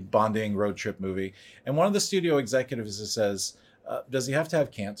buddy bonding road trip movie. And one of the studio executives says, "Does he have to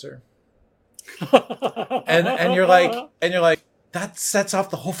have cancer?" and you're like that sets off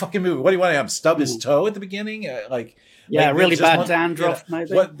the whole fucking movie. What do you want to have him stub his toe at the beginning? Yeah, Like, they really just bad want- dandruff, yeah.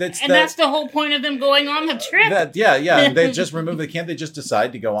 maybe. That's the whole point of them going on the trip. And they just remove it. Can't they just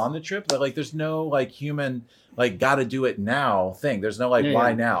decide to go on the trip? Like there's no like human like gotta do it now thing. There's no like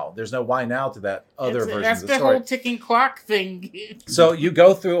why now. There's no why now to that other version That's of the the story. whole ticking clock thing. So you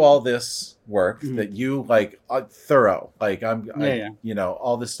go through all this work that you like thorough, like you know,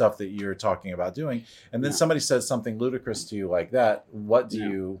 all this stuff that you're talking about doing, and then somebody says something ludicrous to you like that. What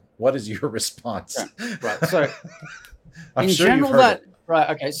is your response? Right. So I'm in sure general, you've heard it. right.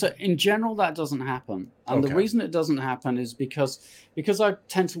 Okay. So in general, that doesn't happen, and the reason it doesn't happen is because I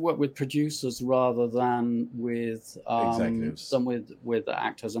tend to work with producers rather than with executives, than with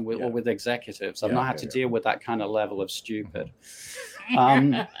actors and or with executives. I've not had to deal with that kind of level of stupid.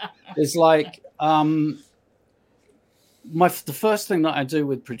 It's like the first thing that I do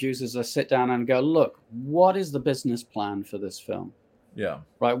with producers, I sit down and go, look, what is the business plan for this film? Yeah.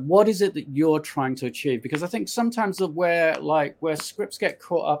 Right. What is it that you're trying to achieve? Because I think sometimes where scripts get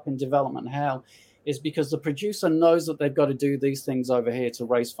caught up in development hell is because the producer knows that they've got to do these things over here to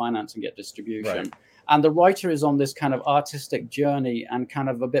raise finance and get distribution. Right. And the writer is on this kind of artistic journey and kind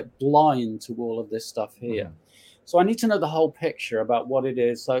of a bit blind to all of this stuff here. Mm-hmm. So I need to know the whole picture about what it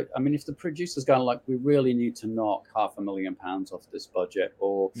is. So, I mean, if the producer's going like, we really need to knock £500,000 off this budget,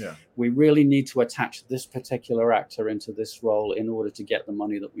 or we really need to attach this particular actor into this role in order to get the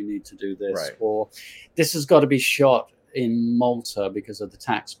money that we need to do this, or this has got to be shot in Malta because of the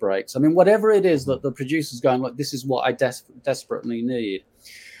tax breaks. I mean, whatever it is that the producer's going like, this is what I desperately need.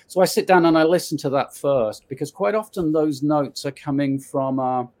 So I sit down and I listen to that first, because quite often those notes are coming from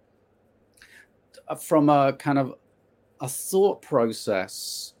a kind of a thought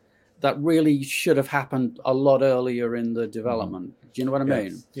process that really should have happened a lot earlier in the development. Do you know what I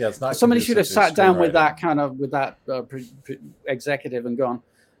mean? Yeah, it's not. Somebody should have sat down with that executive and gone,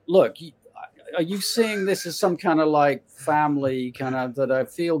 look, are you seeing this as some kind of like family kind of a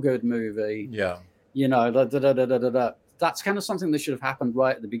feel good movie? Yeah. You know, that's kind of something that should have happened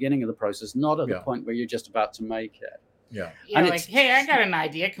right at the beginning of the process, not at the point where you're just about to make it. Yeah. You're like, hey, I got an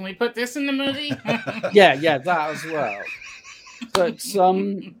idea. Can we put this in the movie? yeah, that as well. But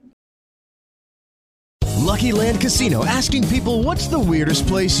Lucky Land Casino, asking people, what's the weirdest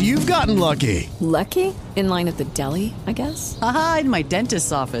place you've gotten lucky? Lucky? In line at the deli, I guess? Aha, in my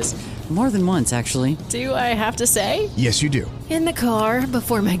dentist's office. More than once, actually. Do I have to say? Yes, you do. In the car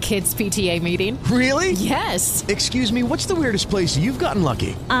before my kids' PTA meeting. Really? Yes. Excuse me, what's the weirdest place you've gotten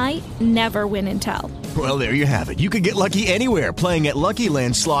lucky? I never win and tell. Well, there you have it. You can get lucky anywhere, playing at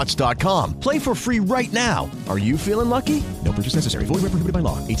LuckyLandSlots.com. Play for free right now. Are you feeling lucky? No purchase necessary. Void where prohibited by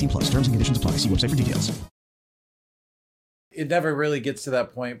law. 18+. Terms and conditions apply. See website for details. It never really gets to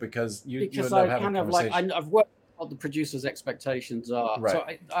that point because you end up having a conversation. I've worked what the producer's expectations are. Right.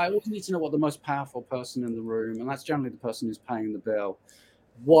 So I always need to know what the most powerful person in the room, and that's generally the person who's paying the bill,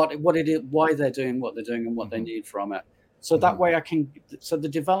 what it is, why they're doing what they're doing, and what they need from it. So that way so the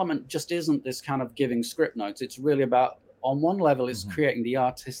development just isn't this kind of giving script notes. It's really about, on one level, it's creating the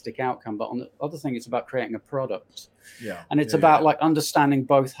artistic outcome, but on the other thing, it's about creating a product. Yeah. And it's about like understanding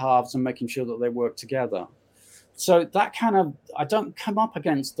both halves and making sure that they work together. So that kind of, I don't come up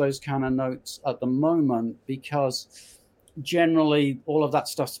against those kind of notes at the moment, because generally all of that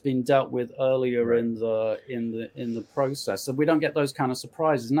stuff's been dealt with earlier in the process, so we don't get those kind of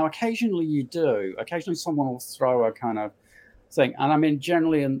surprises. Now, occasionally you do. Occasionally someone will throw a kind of thing, and I mean,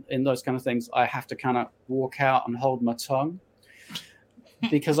 generally in those kind of things, I have to kind of walk out and hold my tongue,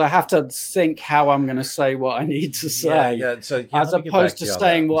 because I have to think how I'm going to say what I need to say, So as opposed to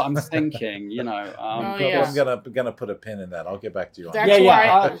saying what I'm thinking. You know, I'm gonna put a pin in that. I'll get back to you on That's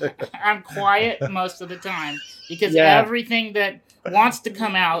why I'm quiet most of the time, because everything that wants to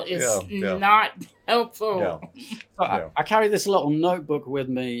come out is not helpful. So I carry this little notebook with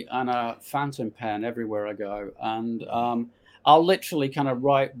me and a fountain pen everywhere I go, and I'll literally kind of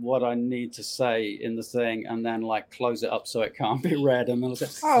write what I need to say in the thing and then like close it up so it can't be read, and then I'll say,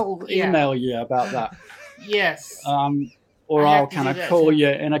 I'll email you about that. Yes. Or I'll kind of call you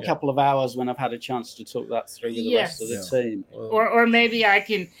in a couple of hours when I've had a chance to talk that through with the rest of the team. Or maybe I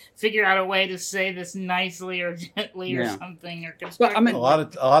can figure out a way to say this nicely or gently or something, or But I mean, a lot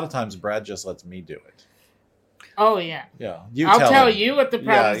of times Brad just lets me do it. Oh yeah. Yeah. I'll tell you what the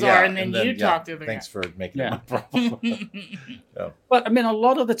problems are, and then you talk to them. Thanks for making it my problem. But I mean, a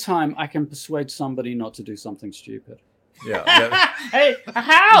lot of the time I can persuade somebody not to do something stupid. Yeah. Hey,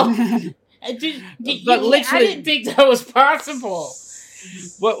 how? I didn't think that was possible.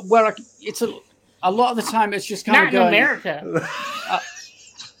 Well, it's a lot of the time it's just kind not of going, in America.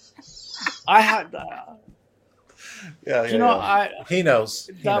 I had Yeah, you know, he knows.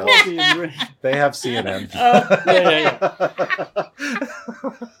 He that knows. would be They have CNN.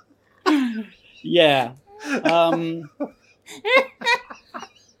 Yeah.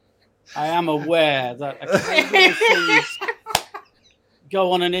 I am aware that occasionally things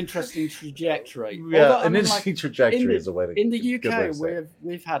go on an interesting trajectory. Yeah, Although, an interesting trajectory is a way to. In the good way UK, to say it.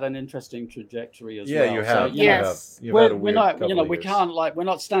 we've had an interesting trajectory as well. Yeah, you have. So, Yes. You've had a we're weird not, couple of we years. can't we're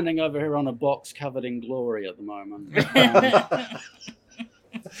not standing over here on a box covered in glory at the moment.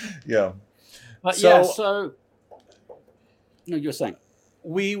 Yeah. But So- so no, you're saying.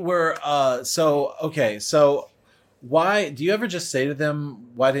 We were so why do you ever just say to them,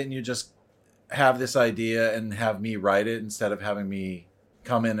 why didn't you just have this idea and have me write it instead of having me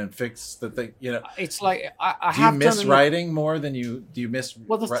come in and fix the thing? You know, It's like I do you have miss done writing more than do you miss?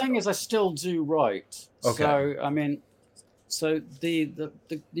 Well, the thing is, I still do write. Okay. So I mean, so the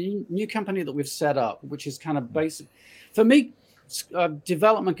new company that we've set up, which is kind of basic for me,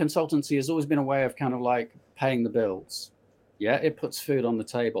 development consultancy has always been a way of kind of like paying the bills. Yeah, it puts food on the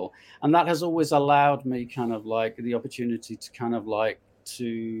table, and that has always allowed me kind of like the opportunity to kind of like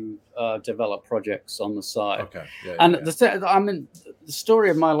to develop projects on the side. Okay. Yeah, And yeah. I mean, the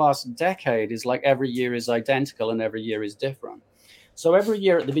story of my last decade is like every year is identical and every year is different. So every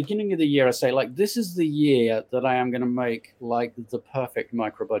year at the beginning of the year, I say like, this is the year that I am going to make like the perfect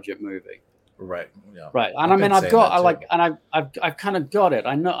micro budget movie. Right. Yeah. Right. And I've kind of got it.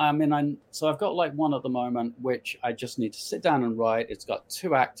 I know. So I've got like one at the moment, which I just need to sit down and write. It's got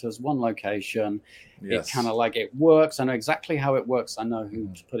 2 actors, 1 location. Yes. It kind of like it works. I know exactly how it works. I know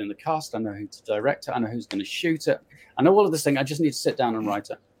who to put in the cast. I know who to direct it. I know who's going to shoot it. I know all of this thing. I just need to sit down and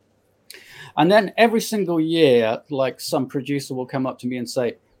write it. And then every single year, like some producer will come up to me and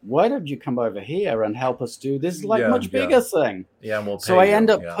say, why don't you come over here and help us do this much bigger thing? Yeah, and we'll pay so I you,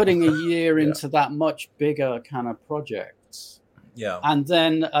 end up yeah. putting a year into that much bigger kind of project. Yeah. And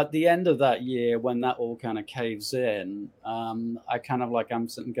then at the end of that year, when that all kind of caves in, I kind of like, I'm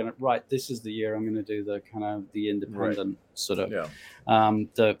sitting going, right, this is the year I'm going to do the kind of the independent sort of,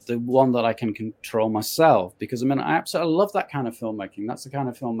 the one that I can control myself. Because I mean, I absolutely love that kind of filmmaking. That's the kind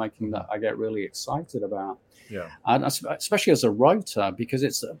of filmmaking that I get really excited about. Yeah. And especially as a writer, because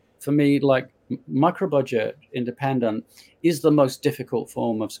it's, for me, like micro budget independent is the most difficult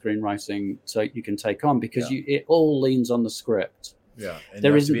form of screenwriting so you can take on, because it all leans on the script. Yeah, and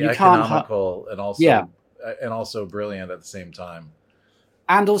there you have isn't to be you can't economical and also brilliant at the same time.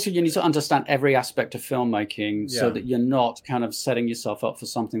 And also you need to understand every aspect of filmmaking so that you're not kind of setting yourself up for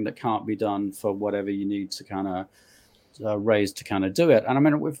something that can't be done for whatever you need to kind of raise to kind of do it. And I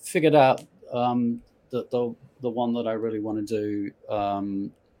mean, we've figured out that the one that I really want to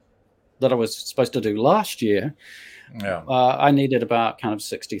do, that I was supposed to do last year, I needed about kind of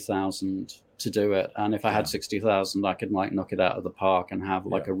 60,000 to do it. And if I had 60,000, I could like knock it out of the park and have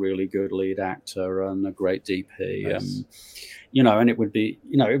like a really good lead actor and a great DP. Nice. And it would be,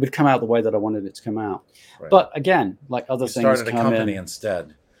 it would come out the way that I wanted it to come out. Right. But again, like other things started a come company in.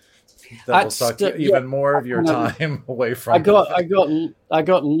 Instead. That will suck even more of your time away from. I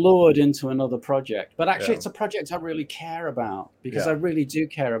got lured into another project, but actually it's a project I really care about, because I really do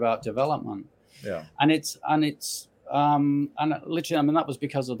care about development. Yeah. And literally, I mean, that was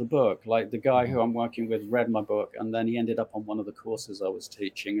because of the book. Like the guy who I'm working with read my book, and then he ended up on one of the courses I was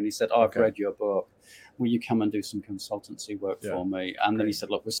teaching, and he said, I've read your book. Will you come and do some consultancy work for me? And then he said,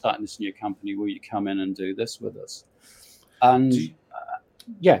 look, we're starting this new company. Will you come in and do this with us? And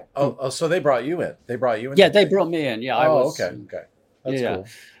so they brought you in. They brought you in. Yeah, they brought me in. Yeah. Okay. That's cool.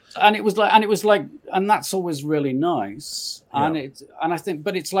 And it was like, and that's always really nice. And I think,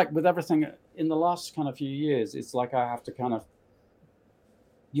 but it's like with everything in the last kind of few years, it's like I have to kind of,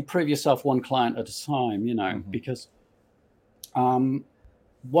 you prove yourself one client at a time, because one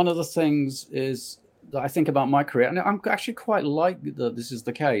of the things is that I think about my career, and I'm actually quite like that this is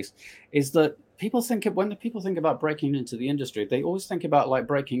the case, is that when people think about breaking into the industry, they always think about like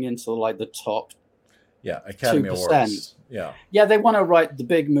breaking into like the top Academy 2%. Awards. They want to write the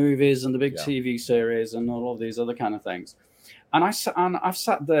big movies and the big TV series and all of these other kind of things. And I've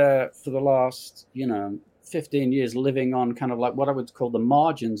sat there for the last 15 years living on kind of like what I would call the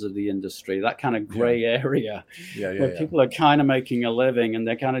margins of the industry, that kind of gray area where people are kind of making a living and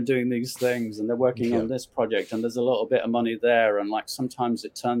they're kind of doing these things and they're working on this project and there's a little bit of money there, and like sometimes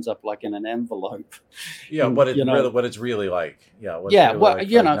it turns up like in an envelope. What it's really like.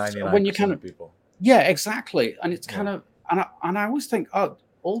 When you kind of people. Yeah, exactly. And it's kind of, and I always think,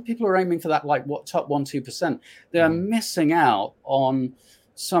 all people are aiming for that, like what top 1-2%. They're missing out on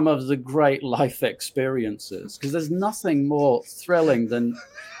some of the great life experiences, because there's nothing more thrilling than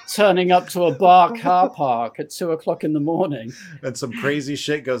turning up to a bar car park at 2:00 in the morning, and some crazy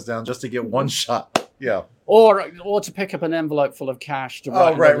shit goes down just to get one shot. Yeah. Or to pick up an envelope full of cash to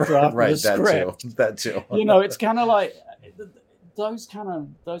write a draft of a script. That too. You know, it's kind of like those kind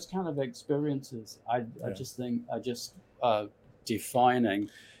of experiences. I just think are just defining,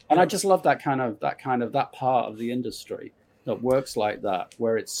 and I just love that part of the industry that works like that,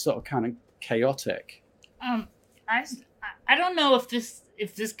 where it's sort of kind of chaotic. I don't know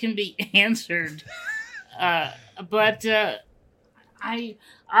if this can be answered, but I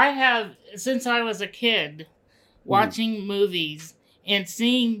have, since I was a kid, watching movies and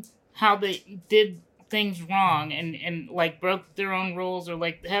seeing how they did things wrong and like broke their own rules, or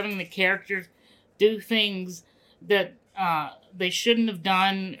like having the characters do things that they shouldn't have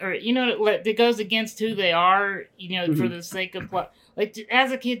done, or it goes against who they are, for the sake of plot. Like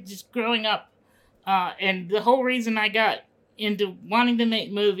as a kid, just growing up, and the whole reason I got into wanting to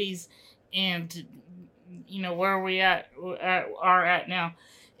make movies and where we are at now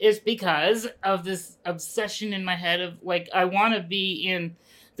is because of this obsession in my head of like I want to be in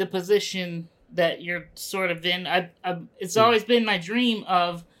the position that you're sort of in. It's always been my dream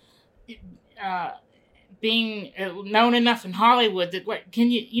of being known enough in Hollywood that like,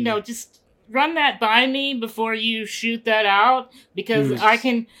 can you just run that by me before you shoot that out, because I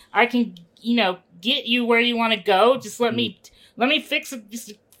can get you where you want to go. Just let me fix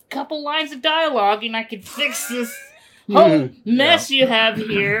just a couple lines of dialogue and I can fix this whole mess you have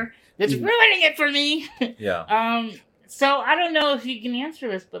here that's ruining it for me. Yeah. So I don't know if you can answer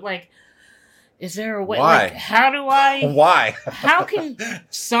this, but like, is there a way? Why? Like, how do I? Why? How can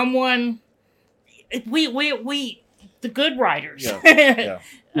someone? We the good writers.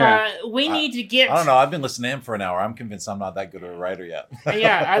 We need to get. I don't know. I've been listening to him for an hour. I'm convinced I'm not that good of a writer yet.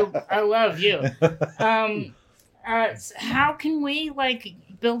 Yeah, I love you. How can we like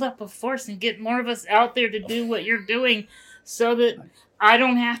build up a force and get more of us out there to do what you're doing, so that I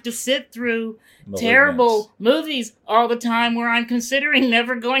don't have to sit through terrible movies all the time where I'm considering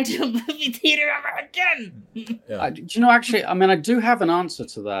never going to a movie theater ever again? Actually, I mean, I do have an answer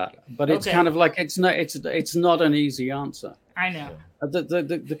to that, but it's kind of like it's not an easy answer. I know.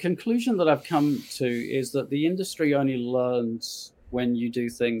 The conclusion that I've come to is that the industry only learns when you do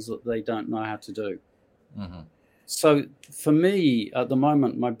things that they don't know how to do. Mm-hmm. So for me, at the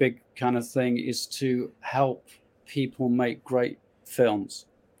moment, my big kind of thing is to help people make great films,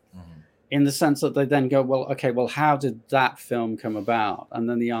 in the sense that they then go, well, how did that film come about? And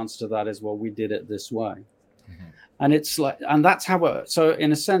then the answer to that is, well, we did it this way. And it's like, and that's how so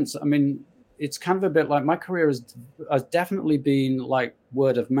in a sense, I mean, it's kind of a bit like my career has definitely been like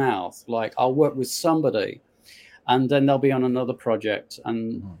word of mouth. Like I'll work with somebody and then they'll be on another project,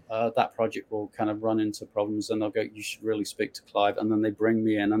 and that project will kind of run into problems, and they'll go, you should really speak to Clive. And then they bring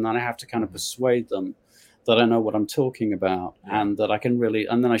me in, and then I have to kind of persuade them that I know what I'm talking about, and that I can really,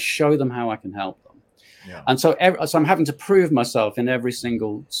 and then I show them how I can help them. Yeah. And so I'm having to prove myself in every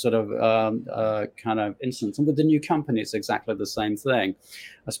single sort of kind of instance. And with the new company, it's exactly the same thing.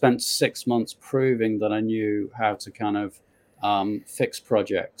 I spent 6 months proving that I knew how to kind of fix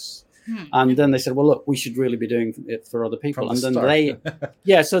projects. And then they said, well, look, we should really be doing it for other people. And then they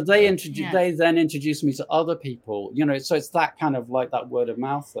then introduced me to other people, so it's that kind of like that word of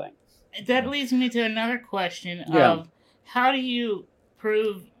mouth thing. That leads me to another question of how do you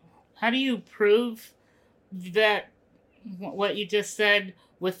prove that what you just said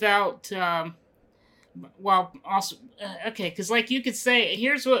without because like you could say,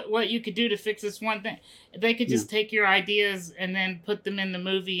 here's what you could do to fix this one thing. They could just take your ideas and then put them in the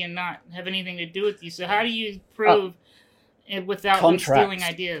movie and not have anything to do with you. So how do you prove it without them stealing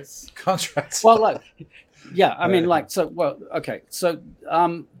ideas? Contracts. Well, like, yeah, I mean, like, so, well, okay. So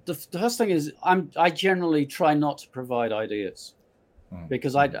the first thing is I generally try not to provide ideas.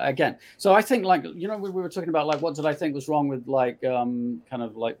 Because I think like, we were talking about like, what did I think was wrong with like, kind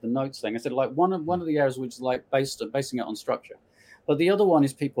of like the notes thing. I said like one of the areas which is like basing it on structure, but the other one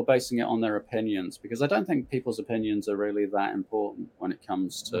is people basing it on their opinions, because I don't think people's opinions are really that important when it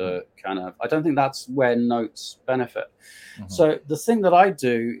comes to I don't think that's where notes benefit. So the thing that I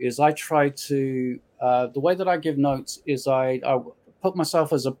do is I try to, the way that I give notes is I put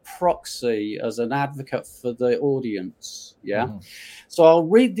myself as a proxy, as an advocate for the audience. So I'll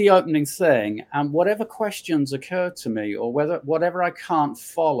read the opening thing, and whatever questions occur to me, or whatever I can't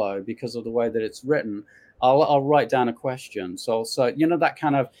follow because of the way that it's written, I'll write down a question. So that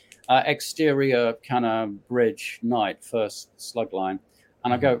kind of exterior kind of bridge night, first slug line,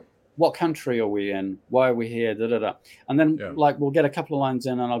 and I go, what country are we in? Why are we here? Da, da, da. And then like we'll get a couple of lines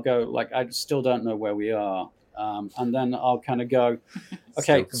in and I'll go like, I still don't know where we are. And then I'll kind of go,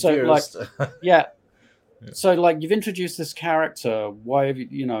 okay, so like, yeah. So like you've introduced this character. Why have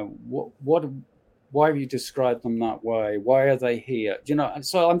you, why have you described them that way? Why are they here?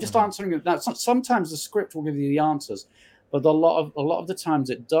 So I'm just answering it. Now, sometimes the script will give you the answers, but a lot of the times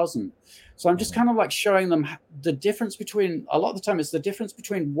it doesn't. So I'm just kind of like showing them the difference between, a lot of the time it's the difference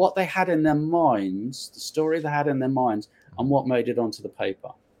between what they had in their minds, the story they had in their minds, and what made it onto the paper.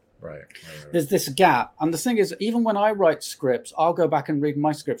 Right. There's this gap. And the thing is, even when I write scripts, I'll go back and read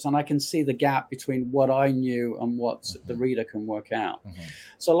my scripts and I can see the gap between what I knew and what the reader can work out.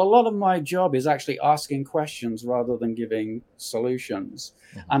 So a lot of my job is actually asking questions rather than giving solutions.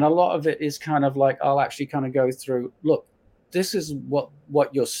 And a lot of it is kind of like, I'll actually kind of go through, look, this is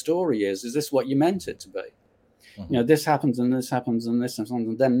what your story is. Is this what you meant it to be? This happens and this happens and this happens,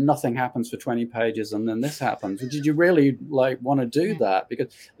 and then nothing happens for 20 pages and then this happens. Did you really like want to do that?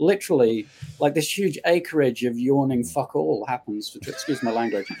 Because literally like this huge acreage of yawning fuck all happens for, excuse my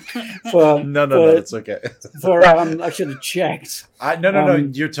language. No, it's okay. I should have checked. No,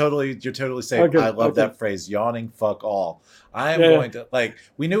 you're totally safe. Okay, I love that phrase, yawning fuck all. I am going to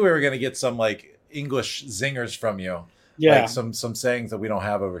we knew we were going to get some like English zingers from you. Yeah, like some sayings that we don't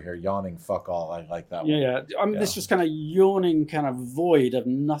have over here. Yawning fuck all. I like that one. Yeah. I mean, this just kind of yawning kind of void of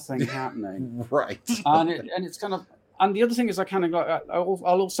nothing happening. Right. And it's kind of, and the other thing is I kind of go,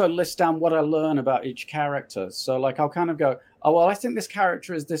 I'll also list down what I learn about each character. So like I'll kind of go, oh well, I think this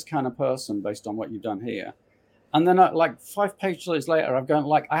character is this kind of person based on what you've done here. And then like 5 pages later, I've gone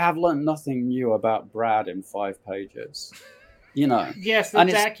like I have learned nothing new about Brad in 5 pages. Yes,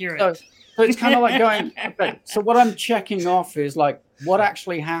 that's accurate. So it's kind of like going, okay, so what I'm checking off is like what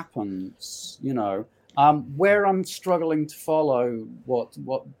actually happens, where I'm struggling to follow what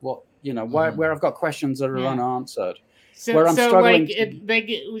where I've got questions that are unanswered. Where I'm struggling they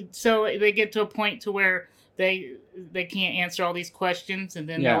get to a point to where they can't answer all these questions, and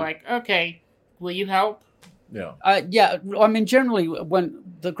then they're like, okay, will you help? Yeah. I mean, generally, when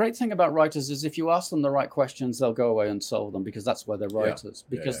the great thing about writers is if you ask them the right questions, they'll go away and solve them because that's why they're writers.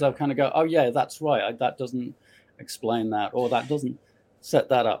 Because they'll kind of go, oh yeah, that's right. That doesn't explain that, or that doesn't set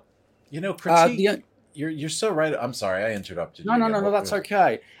that up. Critique. You're so right. I'm sorry, I interrupted you. No, that's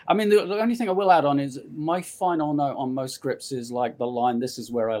okay. I mean, the only thing I will add on is my final note on most scripts is like the line, "This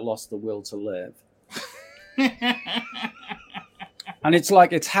is where I lost the will to live." And it's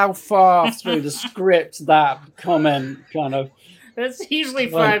like, it's how far through the script that comment kind of... That's usually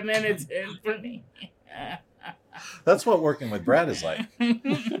 5 minutes in for me. That's what working with Brad is like.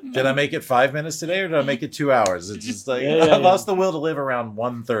 Did I make it 5 minutes today or did I make it 2 hours? It's just like, I lost the will to live around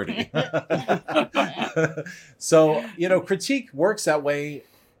 1:30. So, critique works that way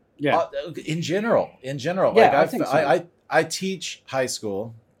in general. Yeah, I think so. I teach high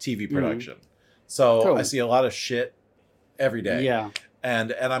school TV production. So cool. I see a lot of shit every day. Yeah.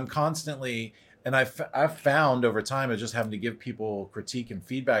 And I'm constantly, and I've found over time of just having to give people critique and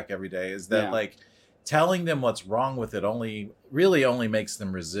feedback every day is that like telling them what's wrong with it only makes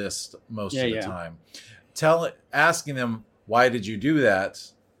them resist most of the time. Asking them, why did you do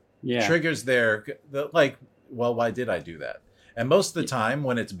that? Yeah. Triggers why did I do that? And most of the time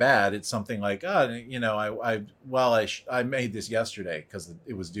when it's bad, it's something like, I made this yesterday because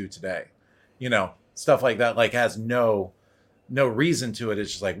it was due today. Stuff like that, like has no reason to it.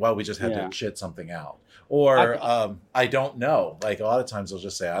 It's just like, well, we just had to shit something out. Or I don't know. Like a lot of times they'll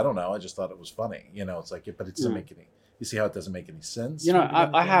just say, I don't know. I just thought it was funny. It's like, but it doesn't make any, you see how it doesn't make any sense?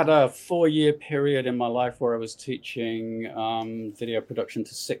 I had a 4-year period in my life where I was teaching video production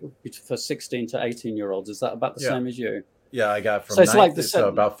for 16 to 18-year-olds. Is that about the same as you? Yeah, I got from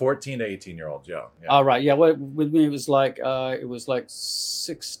about 14 to 18-year-olds. Yeah. Oh, right. Yeah. Well, with me, it was like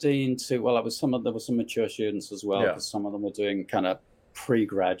 16 to, there was some mature students as well, because some of them were doing kind of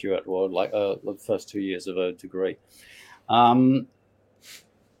pre-graduate or like the first 2 years of a degree. And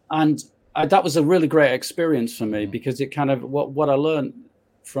that was a really great experience for me because it kind of, what I learned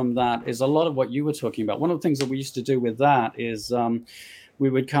from that is a lot of what you were talking about. One of the things that we used to do with that is, we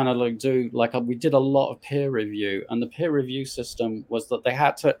would kind of we did a lot of peer review, and the peer review system was that they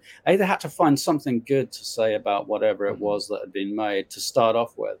had to find something good to say about whatever it was that had been made to start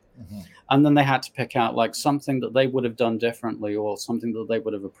off with. And then they had to pick out like something that they would have done differently or something that they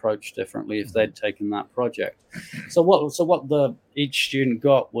would have approached differently if they'd taken that project. So what each student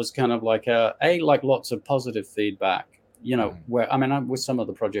got was kind of like lots of positive feedback, where, with some of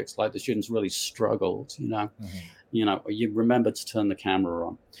the projects, like the students really struggled, you remember to turn the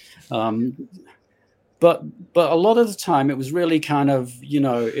camera on. But a lot of the time it was really kind of,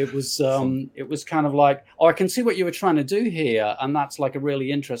 it was kind of like, oh, I can see what you were trying to do here, and that's like a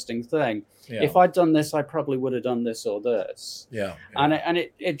really interesting thing. Yeah. If I'd done this, I probably would have done this or this. Yeah. And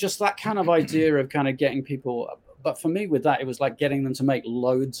it just that kind of idea of kind of getting people. But for me, with that, it was like getting them to make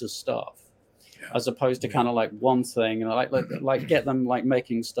loads of stuff, as opposed to kind of like one thing, and like get them like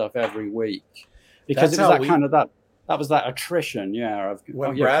making stuff every week, because That's it was that kind of that. That was that attrition,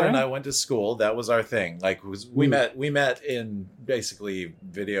 When Brad and I went to school, that was our thing. Like, we met in basically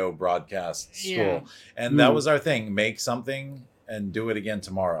video broadcast school, and that was our thing. Make something and do it again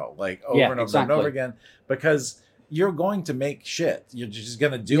tomorrow, like over and over and over again. Because you're going to make shit. You're just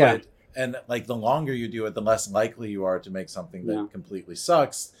going to do it, and like the longer you do it, the less likely you are to make something that completely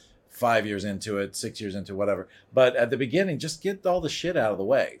sucks. 5 years into it, 6 years into whatever. But at the beginning, just get all the shit out of the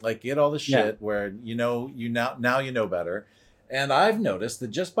way. Like, get all the shit where you know better. And I've noticed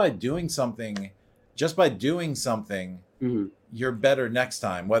that just by doing something, you're better next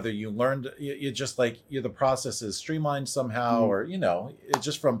time. Whether you learned, you just like the process is streamlined somehow, or it's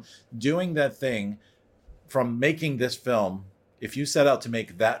just from doing that thing, from making this film. If you set out to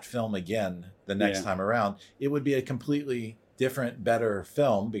make that film again the next time around, it would be a completely different, better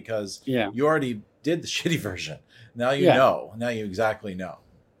film, because you already did the shitty version. Now you know. Now you exactly know.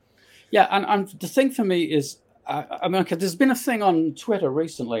 Yeah, and the thing for me is, I mean, okay, there's been a thing on Twitter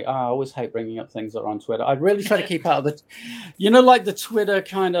recently. I always hate bringing up things that are on Twitter. I really try to keep out of the, like the Twitter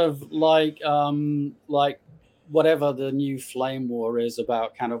kind of like whatever the new flame war is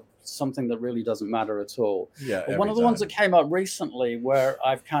about, kind of something that really doesn't matter at all. Yeah. But one of the ones that came up recently where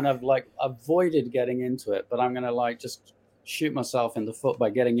I've kind of like avoided getting into it, but I'm going to like just shoot myself in the foot by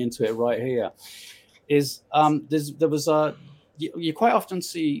getting into it right here, is you quite often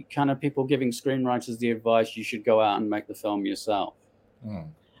see kind of people giving screenwriters the advice you should go out and make the film yourself.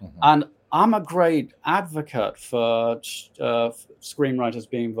 And I'm a great advocate for screenwriters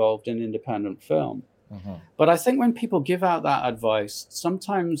being involved in independent film. But I think when people give out that advice,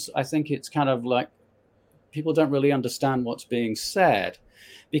 sometimes I think it's kind of like people don't really understand what's being said,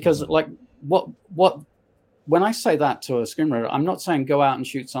 because like what when I say that to a screenwriter, I'm not saying go out and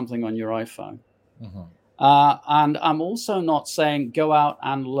shoot something on your iPhone. And I'm also not saying go out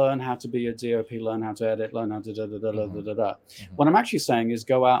and learn how to be a DOP, learn how to edit, learn how to da-da-da-da-da-da-da. What I'm actually saying is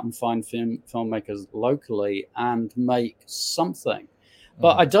go out and find filmmakers locally and make something.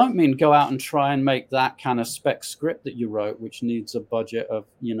 But I don't mean go out and try and make that kind of spec script that you wrote, which needs a budget of,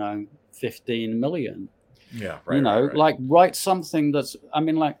 15 million. Yeah, right. Right. Like write something that's, I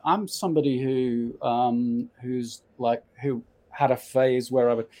mean, like I'm somebody who had a phase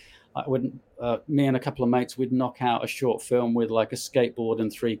where me and a couple of mates would knock out a short film with like a skateboard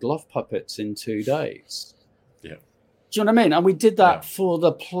and 3 glove puppets in 2 days. Yeah. Do you know what I mean? And we did that for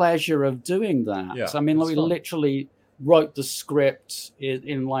the pleasure of doing that. Yeah, I mean, we literally wrote the script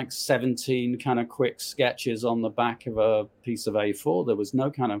in like 17 kind of quick sketches on the back of a piece of A4. There was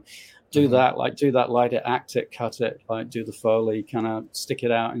no kind of do that, light it, act it, cut it, like do the Foley, kind of stick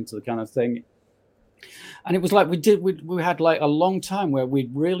it out into the kind of thing. And it was like we had like a long time where we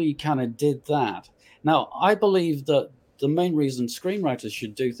really kind of did that. Now, I believe that the main reason screenwriters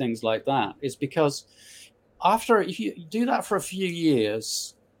should do things like that is because if you do that for a few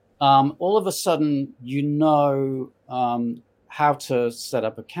years, all of a sudden, how to set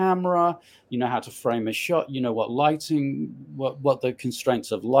up a camera, how to frame a shot, what lighting, what the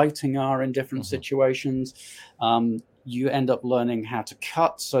constraints of lighting are in different situations. You end up learning how to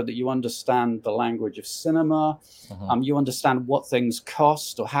cut so that you understand the language of cinema. You understand what things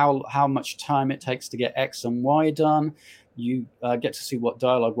cost or how much time it takes to get X and Y done. You get to see what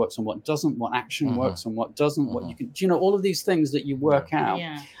dialogue works and what doesn't, what action works and what doesn't, what you can, all of these things that you work out.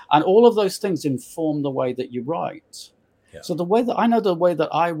 Yeah. And all of those things inform the way that you write. Yeah. So the way that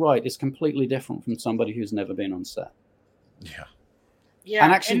I write is completely different from somebody who's never been on set. Yeah. Yeah,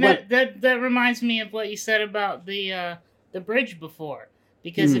 and actually, that reminds me of what you said about the bridge before.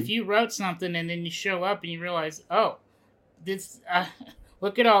 Because if you wrote something and then you show up and you realize, oh, this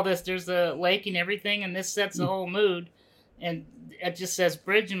look at all this. There's a lake and everything, and this sets the whole mood. And it just says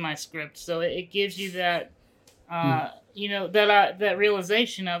bridge in my script, so it gives you that, that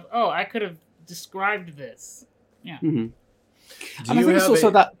realization of, oh, I could have described this. Yeah. And I think it's also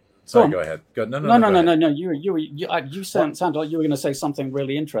that. Sorry, go ahead. Go. No. You sound like you were going to say something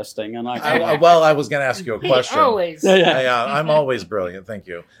really interesting, and I was going to ask you a question. Always. Yeah, I'm always brilliant. Thank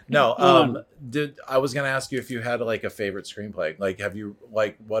you. No, I was going to ask you if you had like a favorite screenplay. Like, have you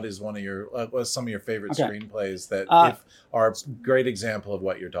what is some of your favorite screenplays that are a great example of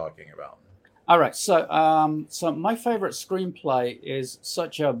what you're talking about? All right. So my favorite screenplay is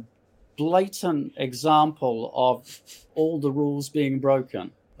such a blatant example of all the rules being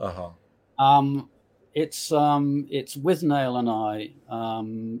broken. It's Withnail and I,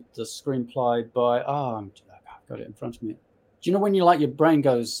 the screenplay by I've got it in front of me. Do you know when your brain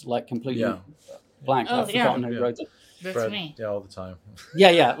goes like completely blank? Oh, I've forgotten who wrote it. That's me. Yeah, all the time.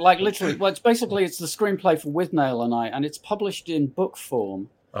 Yeah, like literally. Well, it's the screenplay for Withnail and I, and it's published in book form.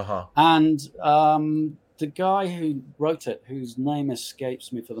 And the guy who wrote it, whose name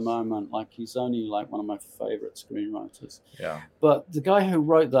escapes me for the moment, like he's only like one of my favorite screenwriters. Yeah. But the guy who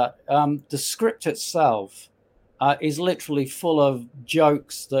wrote that, the script itself is literally full of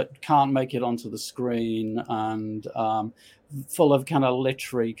jokes that can't make it onto the screen, and full of kind of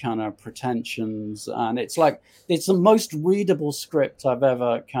literary kind of pretensions. And it's the most readable script I've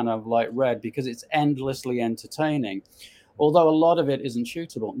ever kind of like read, because it's endlessly entertaining. Although a lot of it isn't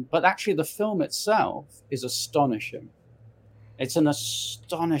shootable. But actually the film itself is astonishing. It's an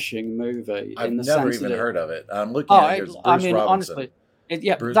astonishing movie. I've in the never sense even that heard of it. I'm looking at it. Bruce Robinson. Honestly,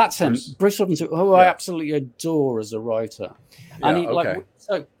 that's him. Bruce Robinson, who I absolutely adore as a writer. And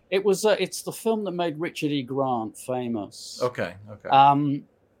it's the film that made Richard E. Grant famous. Okay.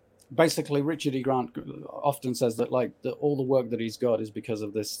 Basically, Richard E. Grant often says that all the work that he's got is because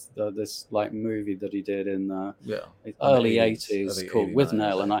of this like movie that he did in the early 80s called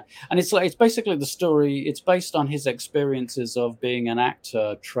Withnail and I. And it's basically the story. It's based on his experiences of being an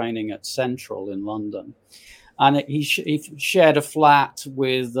actor training at Central in London, and he shared a flat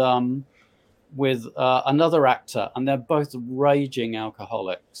with another actor, and they're both raging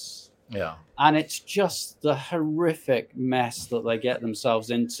alcoholics. Yeah. And it's just the horrific mess that they get themselves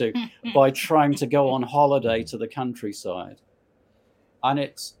into by trying to go on holiday to the countryside. And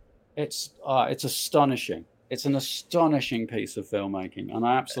it's astonishing. It's an astonishing piece of filmmaking, and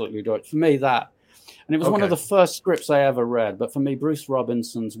I absolutely adore it. For me, and it was one of the first scripts I ever read. But for me, Bruce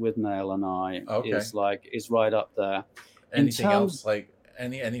Robinson's Withnail and I is right up there. Anything else, like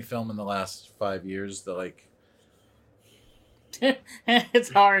any film in the last 5 years that like? It's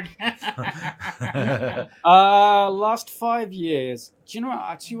hard. Last 5 years. Do you know what?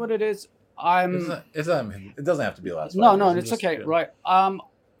 Actually, what it is? It doesn't have to be the last 5 No, years. no, it's okay. Good. Right.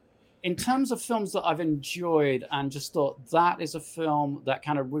 In terms of films that I've enjoyed and just thought that is a film that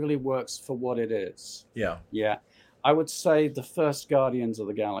kind of really works for what it is. Yeah. Yeah. I would say the first Guardians of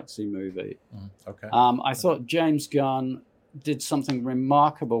the Galaxy movie. Okay. I thought James Gunn did something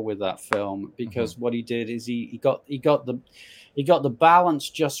remarkable with that film, because what he did is he got the balance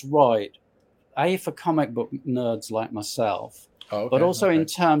just right, for comic book nerds like myself, but also in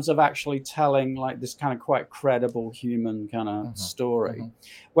terms of actually telling like this kind of quite credible human kind of story,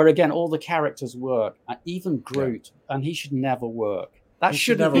 where again all the characters work, even Groot, and he should never work. That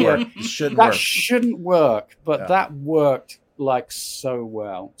shouldn't work. Shouldn't work, but that worked like so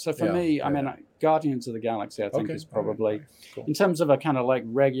well. So for me, I mean, Guardians of the Galaxy, I think is probably in terms of a kind of like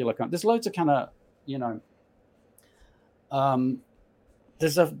regular. There's loads of kind of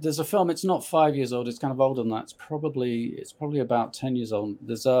there's a film. It's not 5 years old. It's kind of older than that. It's probably about 10 years old.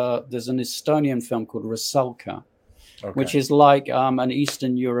 There's an Estonian film called Rusalka, which is like an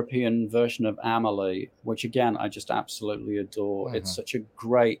Eastern European version of Amelie, which again I just absolutely adore. It's such a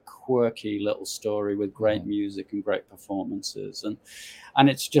great, quirky little story with great music and great performances, and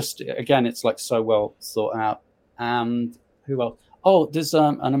it's just again it's like so well thought out. And who else? Oh, there's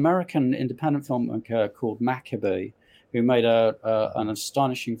an American independent filmmaker called Maccabee, who made an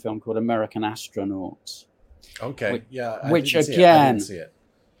astonishing film called American Astronauts. Okay, Which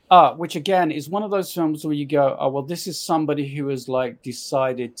again is one of those films where you go, oh well, this is somebody who has like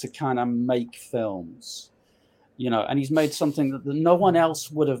decided to kind of make films, and he's made something that no one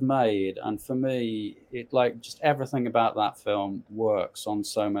else would have made. And for me, it like just everything about that film works on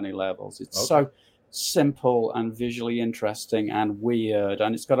so many levels. It's so simple and visually interesting and weird,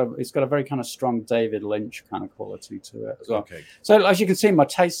 and it's got a very kind of strong David Lynch kind of quality to it as well. So as you can see, my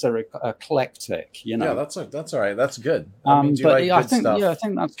tastes are eclectic. Yeah, that's all right. That's good. I think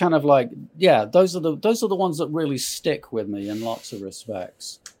that's kind of like those are the ones that really stick with me in lots of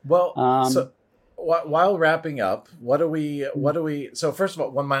respects. Well, so while wrapping up, what do we? So first of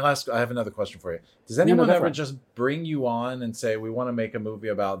all, I have another question for you. Does anyone ever just bring you on and say, we want to make a movie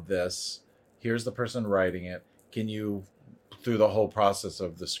about this? Here's the person writing it. Can you, through the whole process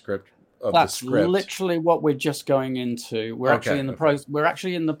of the script? That's literally what we're just going into. We're actually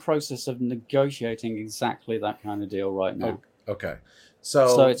in the process of negotiating exactly that kind of deal right now. Okay,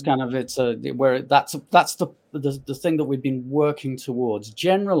 so it's kind of that's the thing that we've been working towards.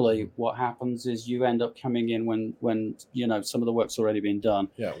 Generally, what happens is you end up coming in when some of the work's already been done.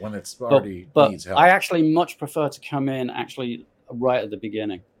 Yeah, when it's already but needs help. I actually much prefer to come in actually right at the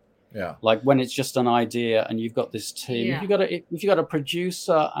beginning. Yeah. Like when it's just an idea and you've got this team. Yeah. If you've got a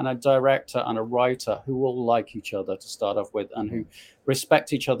producer and a director and a writer who all like each other to start off with and who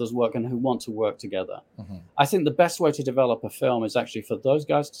respect each other's work and who want to work together. I think the best way to develop a film is actually for those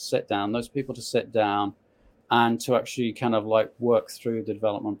guys to sit down, those people to sit down and to actually kind of like work through the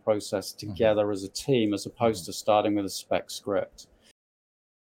development process together as a team, as opposed to starting with a spec script.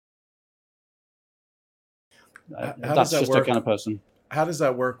 That's just a kind of person. How does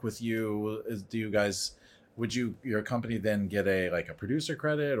that work with you? Do you guys, would your company then get a producer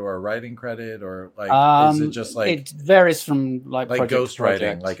credit or a writing credit, or like is it just like it varies from project ghost to project.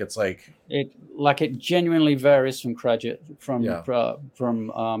 writing? Like it's like it genuinely varies from project to project.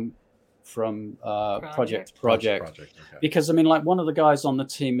 Okay. Because I mean, like one of the guys on the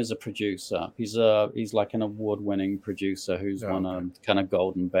team is a producer. He's like an award-winning producer who's won a kind of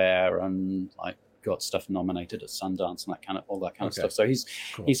Golden Bear and like got stuff nominated at Sundance and all that kind of stuff. So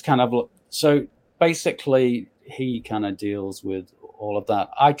he's kind of, so basically he kind of deals with all of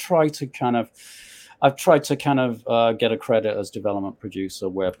that. I've tried to kind of get a credit as development producer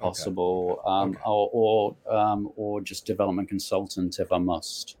where possible, or just development consultant if I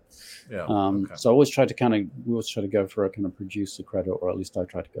must. Yeah. So I always try to go for a kind of producer credit, or at least I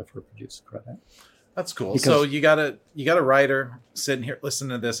try to go for a producer credit. That's cool. So you got a writer sitting here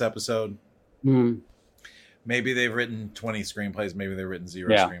listening to this episode. Maybe they've written 20 screenplays. Maybe they've written 0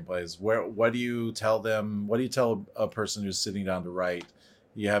 screenplays. What do you tell them? What do you tell a person who's sitting down to write?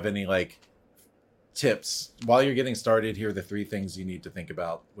 Do you have any like tips while you're getting started? Here are the 3 things you need to think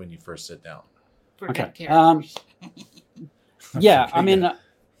about when you first sit down. Okay. Yeah, I mean,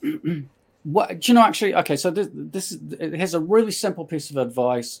 what do you know? Actually, okay. So here's a really simple piece of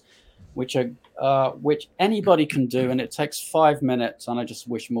advice, which anybody can do, and it takes 5 minutes. And I just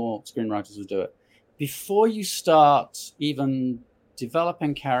wish more screenwriters would do it. Before you start even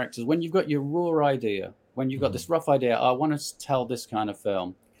developing characters, when you've got your raw idea, when you've got this rough idea, I want to tell this kind of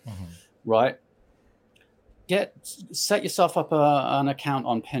film, right? Set yourself up an account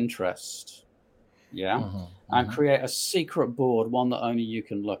on Pinterest, and create a secret board, one that only you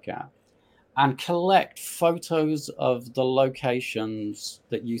can look at, and collect photos of the locations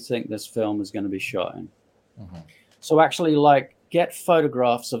that you think this film is going to be shot in. So actually, like, get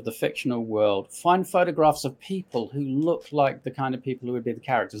photographs of the fictional world, find photographs of people who look like the kind of people who would be the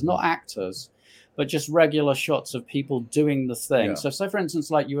characters, not actors, but just regular shots of people doing the thing. Yeah. So say, for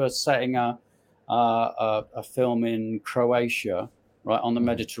instance, like you were setting a film in Croatia, right, on the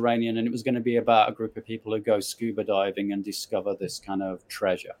Mediterranean, and it was going to be about a group of people who go scuba diving and discover this kind of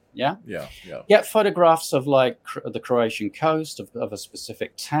treasure. Yeah. Get photographs of like the Croatian coast, of a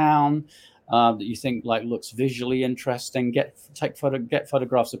specific town that you think like looks visually interesting. Get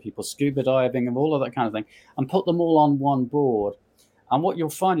photographs of people scuba diving and all of that kind of thing, and put them all on one board. And what you'll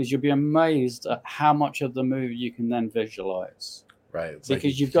find is you'll be amazed at how much of the movie you can then visualize. Right. It's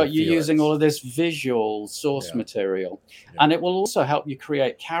because like you're using all of this visual source material. And it will also help you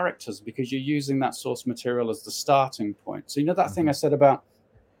create characters because you're using that source material as the starting point. So you know that thing I said about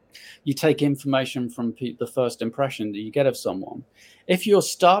you take information from the first impression that you get of someone. If your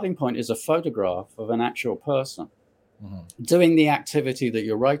starting point is a photograph of an actual person doing the activity that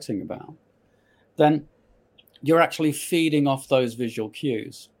you're writing about, then you're actually feeding off those visual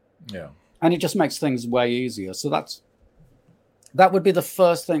cues. Yeah. And it just makes things way easier. So that would be the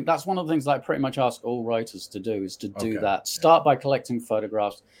first thing. That's one of the things that I pretty much ask all writers to do, is to do that. Start by collecting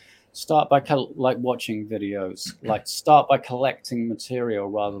photographs. Start by watching videos. Like start by collecting material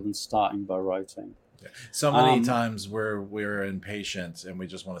rather than starting by writing. Yeah. So many times we're impatient and we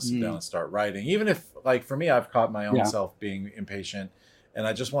just want to sit down and start writing. Even if, like for me, I've caught my own self being impatient, and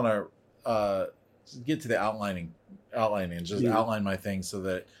I just want to get to the outlining and just outline my things so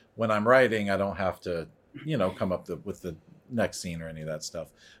that when I'm writing, I don't have to, come up with the next scene or any of that stuff.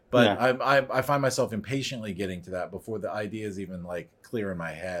 But I find myself impatiently getting to that before the idea is even like clear in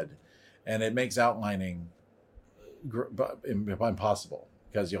my head, and it makes outlining impossible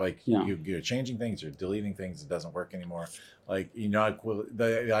because you're changing things, you're deleting things, it doesn't work anymore. Like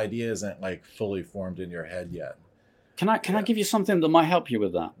the idea isn't like fully formed in your head yet. Can I give you something that might help you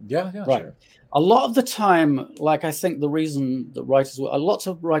with that? Yeah, right. Sure. A lot of the time, like I think the reason that lots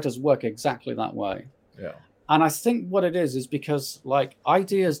of writers work exactly that way. Yeah. And I think what it is because like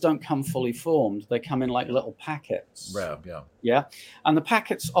ideas don't come fully formed; they come in like little packets. Yeah. And the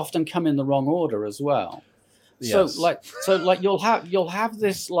packets often come in the wrong order as well. Yes. So you'll have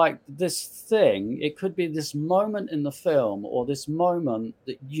this like this thing. It could be this moment in the film or this moment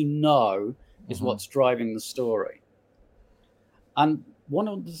that is what's driving the story. And one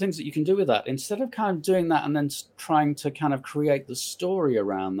of the things that you can do with that, instead of kind of doing that and then trying to kind of create the story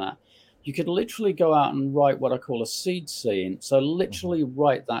around that, you could literally go out and write what I call a seed scene. So literally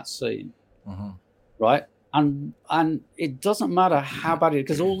write that scene, right? And it doesn't matter how bad it is,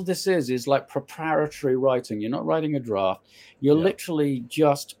 because all this is like preparatory writing. You're not writing a draft. You're literally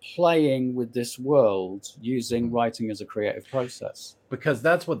just playing with this world using writing as a creative process. Because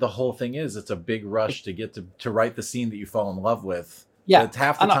that's what the whole thing is. It's a big rush to get to write the scene that you fall in love with. Yeah, That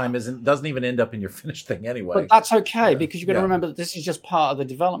half the time doesn't even end up in your finished thing anyway. But that's okay, because you've got to remember that this is just part of the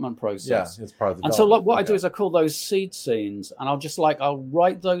development process. Yeah, it's part of the And so what I do is I call those seed scenes, and I'll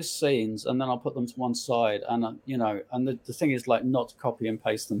write those scenes, and then I'll put them to one side. And and the thing is like not to copy and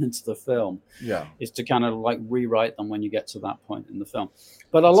paste them into the film. Yeah, is to kind of like rewrite them when you get to that point in the film.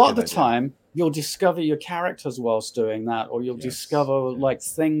 But a lot of the time, you'll discover your characters whilst doing that, or you'll discover like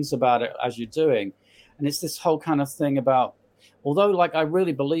things about it as you're doing. And it's this whole kind of thing about, although like I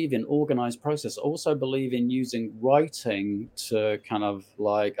really believe in organized process, I also believe in using writing to kind of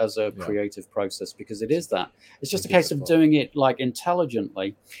like as a creative process, because it is that. It's just a case of doing it like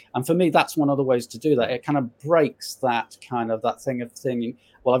intelligently. And for me, that's one of the ways to do that. It kind of breaks that kind of that thing of thinking,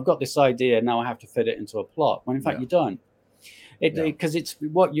 well, I've got this idea, now I have to fit it into a plot. When in fact you don't. Because it's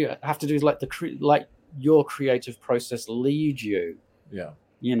what you have to do is let your creative process lead you. Yeah.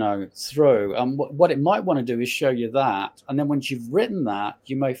 Through. And what it might want to do is show you that. And then once you've written that,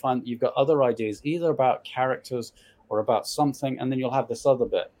 you may find that you've got other ideas, either about characters or about something, and then you'll have this other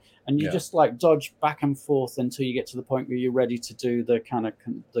bit. And you just like dodge back and forth until you get to the point where you're ready to do the kind of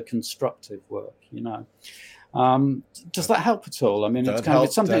the constructive work, Does that help at all? I mean,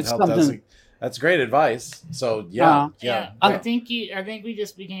 it's something. That's great advice. So I think we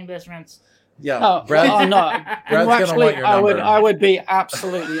just became best friends. Yeah, no, Brad's no. Actually, I would be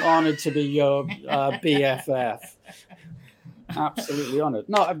absolutely honored to be your BFF. Absolutely honored.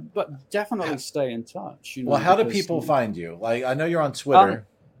 No, but definitely stay in touch. Well, how do people find you? Like, I know you're on Twitter.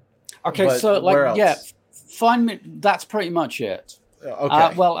 Okay, so like, find me. That's pretty much it.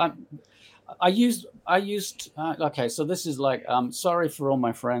 Okay. Well, I used. Okay, so this is like. Sorry for all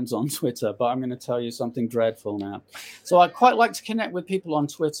my friends on Twitter, but I'm going to tell you something dreadful now. So I quite like to connect with people on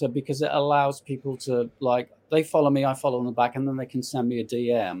Twitter because it allows people to like. They follow me, I follow them back, and then they can send me a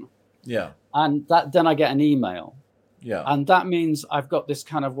DM. Yeah. And then I get an email. Yeah. And that means I've got this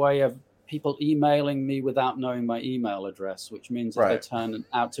kind of way of people emailing me without knowing my email address, which means if they turn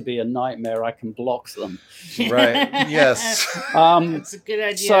out to be a nightmare, I can block them. Right. Yes. That's a good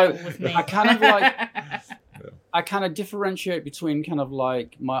idea. So with me. I kind of like, I kind of differentiate between kind of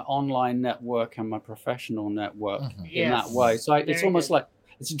like my online network and my professional network in that way. So it's almost like,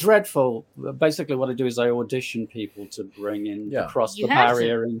 it's dreadful. Basically, what I do is I audition people to bring in across the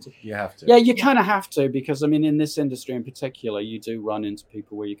barrier. You have to. Yeah, you kind of have to, because I mean, in this industry in particular, you do run into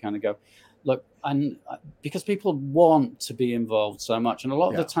people where you kind of go, look, and because people want to be involved so much, and a lot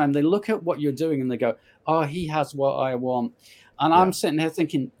of the time they look at what you're doing and they go, "Oh, he has what I want," and I'm sitting here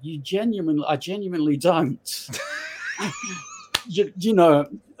thinking, I genuinely don't. you know.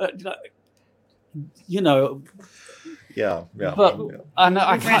 Yeah. But and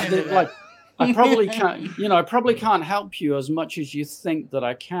I can't like. I probably can't. I probably can't help you as much as you think that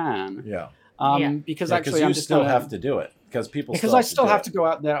I can. Yeah. Because actually, I'm just still have to do it because I still have to go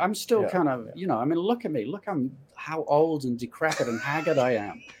out there. I'm still kind of, I mean, look at me. Look, how old and decrepit and haggard I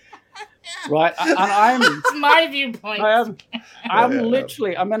am. Right, and I'm. It's my viewpoint. I'm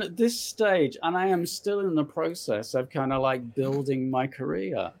literally. I'm at this stage, and I am still in the process of kind of like building my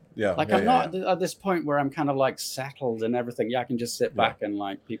career. Yeah, like I'm not at this point where I'm kind of like settled and everything. Yeah, I can just sit back and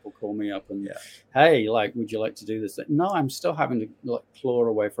like people call me up and hey, like, would you like to do this? No, I'm still having to like claw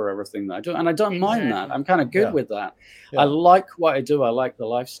away for everything that I do, and I don't mind that. I'm kind of good with that. I like what I do. I like the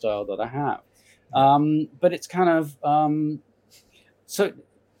lifestyle that I have, but it's kind of so.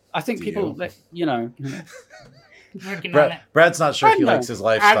 I think people, Brad's not sure he likes his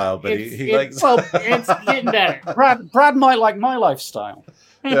lifestyle, but he likes. Well, it's getting better. Brad might like my lifestyle.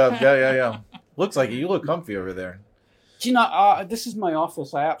 Yeah. Looks like it. You look comfy over there. Do you know? This is my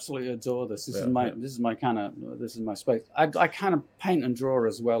office. I absolutely adore this. This is my space. I kind of paint and draw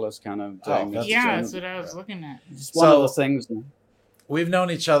as well as kind of doing. That's what I was looking at. It's one of the things. We've known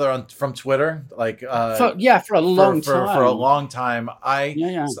each other from Twitter, like for a long time. For a long time.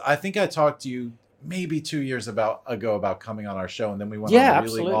 I think I talked to you maybe 2 years ago about coming on our show, and then we went on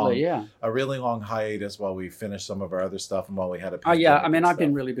a really long hiatus while we finished some of our other stuff and while we had a I mean, I've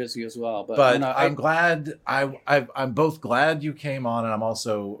been really busy as well, but I'm glad. I'm both glad you came on, and I'm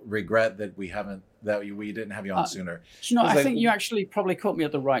also regret that we haven't that we didn't have you on sooner. You know, I think you actually probably caught me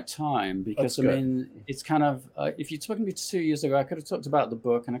at the right time because, I mean, it's kind of, if you'd spoken to me 2 years ago, I could have talked about the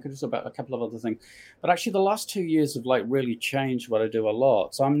book and I could have talked about a couple of other things. But actually, the last 2 years have like really changed what I do a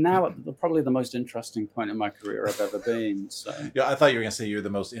lot. So I'm now at probably the most interesting point in my career I've ever been. So yeah, I thought you were going to say you're the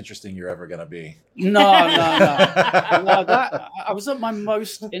most interesting you're ever going to be. No. I was at my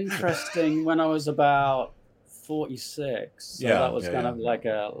most interesting when I was about 46. So that was kind of like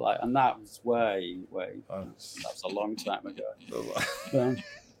and that was way that was a long time ago.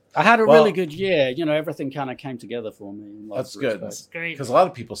 I had a really good year. You know, everything kind of came together for me. That's good. That's great. Because a lot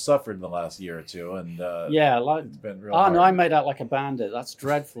of people suffered in the last year or two, and it's been real hard. No, I made out like a bandit. That's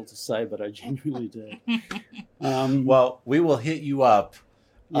dreadful to say, but I genuinely did. Well, we will hit you up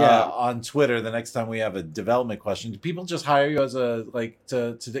on Twitter the next time we have a development question. Do people just hire you as a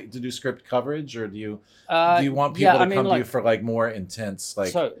to do script coverage, or do you want people to come to you for like more intense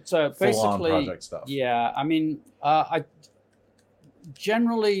so basically project stuff? Yeah, I mean, I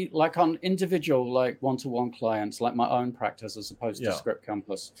generally like on individual one-to-one clients, like my own practice as opposed to Script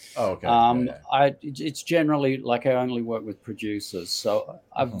Compass. Oh, okay. It's generally like I only work with producers, so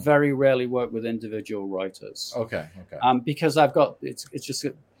I very rarely work with individual writers. Okay. Because I've got it's just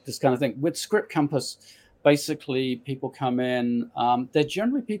this kind of thing with Script Compass. Basically, people come in. They're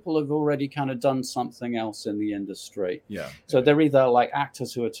generally people who've already kind of done something else in the industry. Yeah. So they're either like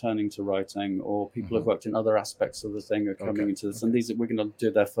actors who are turning to writing, or people who've worked in other aspects of the thing are coming into this. And we're going to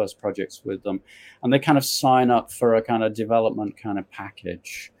do their first projects with them, and they kind of sign up for a kind of development kind of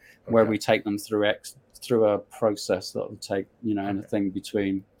package where we take them through a process that will take anything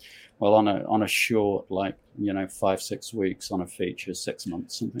between, well, on a short 5-6 weeks, on a feature 6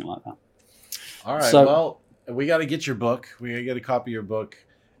 months, something like that. All right. So, well, we got to get your book. We got to get a copy of your book.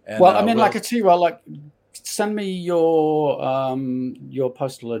 And, I mean, like I tell you, send me your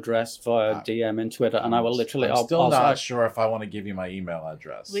postal address via DM in Twitter, and I will literally. I'm still not sure if I want to give you my email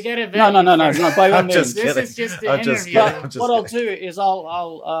address. We got to. No. By all means, this is just the interview. What I'll do is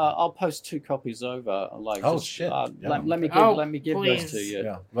I'll post 2 copies over. Shit! Let me give please. those to you.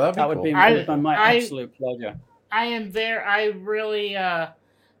 Yeah, well, that would be my absolute pleasure. I am there. I really.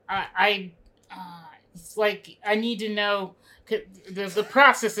 It's like I need to know the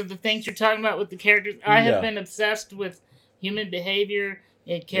process of the things you're talking about with the characters. I have been obsessed with human behavior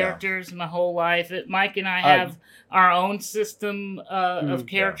and characters my whole life. Mike and I have our own system of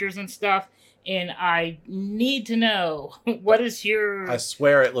characters and stuff, and I need to know what is your. I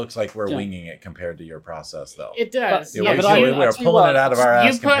swear it looks like we're winging it compared to your process, though. It does. We're pulling it out of our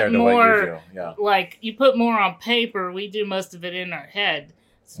ass compared to what you do. Yeah. Like you put more on paper, we do most of it in our head.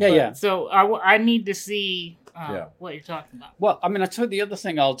 So I need to see what you're talking about. Well, I mean, I told you the other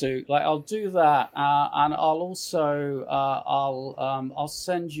thing I'll do. I'll do that, and I'll also I'll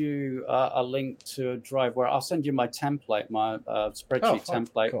send you a link to a drive where I'll send you my template, my spreadsheet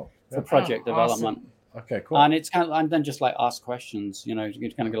template for project development. Awesome. Okay, cool. And it's kind of, and then just ask questions. You kind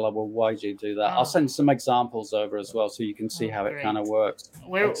of go like, well, why do you do that? I'll send some examples over as well, so you can see how it kind of works.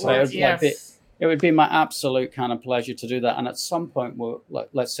 It would be my absolute kind of pleasure to do that. And at some point,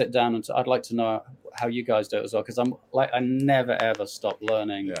 let's sit down and I'd like to know how you guys do it as well, because I never ever stop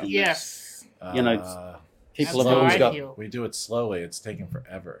learning. Yeah. People have always got. We do it slowly. It's taking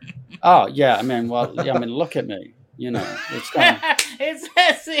forever. Oh yeah, I mean, look at me. It's kind of. It's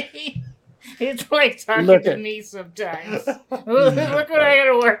messy. It's like talking to me sometimes. Look what I got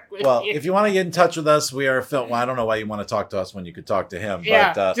to work with. Well, if you want to get in touch with us, we are Well, I don't know why you want to talk to us when you could talk to him.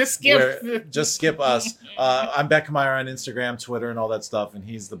 Yeah, but, just skip us. I'm Beckemeyer on Instagram, Twitter, and all that stuff, and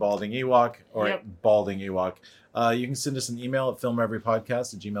he's the Balding Ewok, or Balding Ewok. You can send us an email at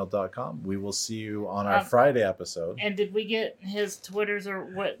filmeverypodcast@gmail.com. We will see you on our Friday episode. And did we get his Twitters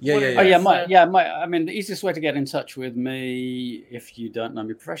or what? I mean, the easiest way to get in touch with me, if you don't know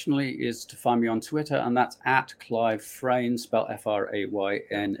me professionally, is to find me on Twitter, and that's at Clive Frayne, spelled Frayne.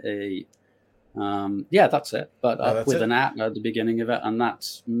 That's it. But with an at the beginning of it, and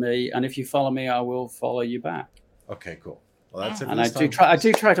that's me. And if you follow me, I will follow you back. Okay, cool. Well, that's it. And I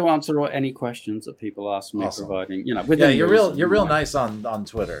do try to answer any questions that people ask me, providing you're real nice on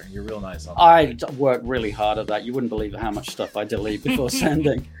Twitter. You're real nice on. I work really hard at that. You wouldn't believe how much stuff I delete before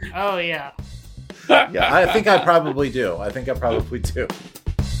sending. Oh yeah. Yeah, I think I probably do.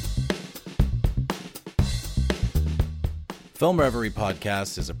 Film Reverie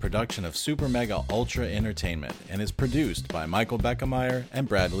Podcast is a production of Super Mega Ultra Entertainment and is produced by Michael Beckemeyer and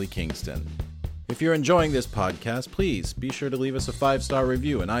Bradley Kingston. If you're enjoying this podcast, please be sure to leave us a 5-star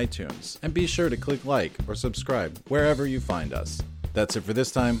review in iTunes, and be sure to click like or subscribe wherever you find us. That's it for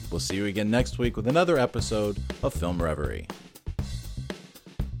this time. We'll see you again next week with another episode of Film Reverie.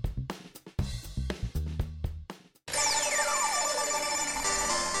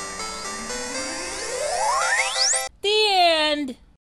 end.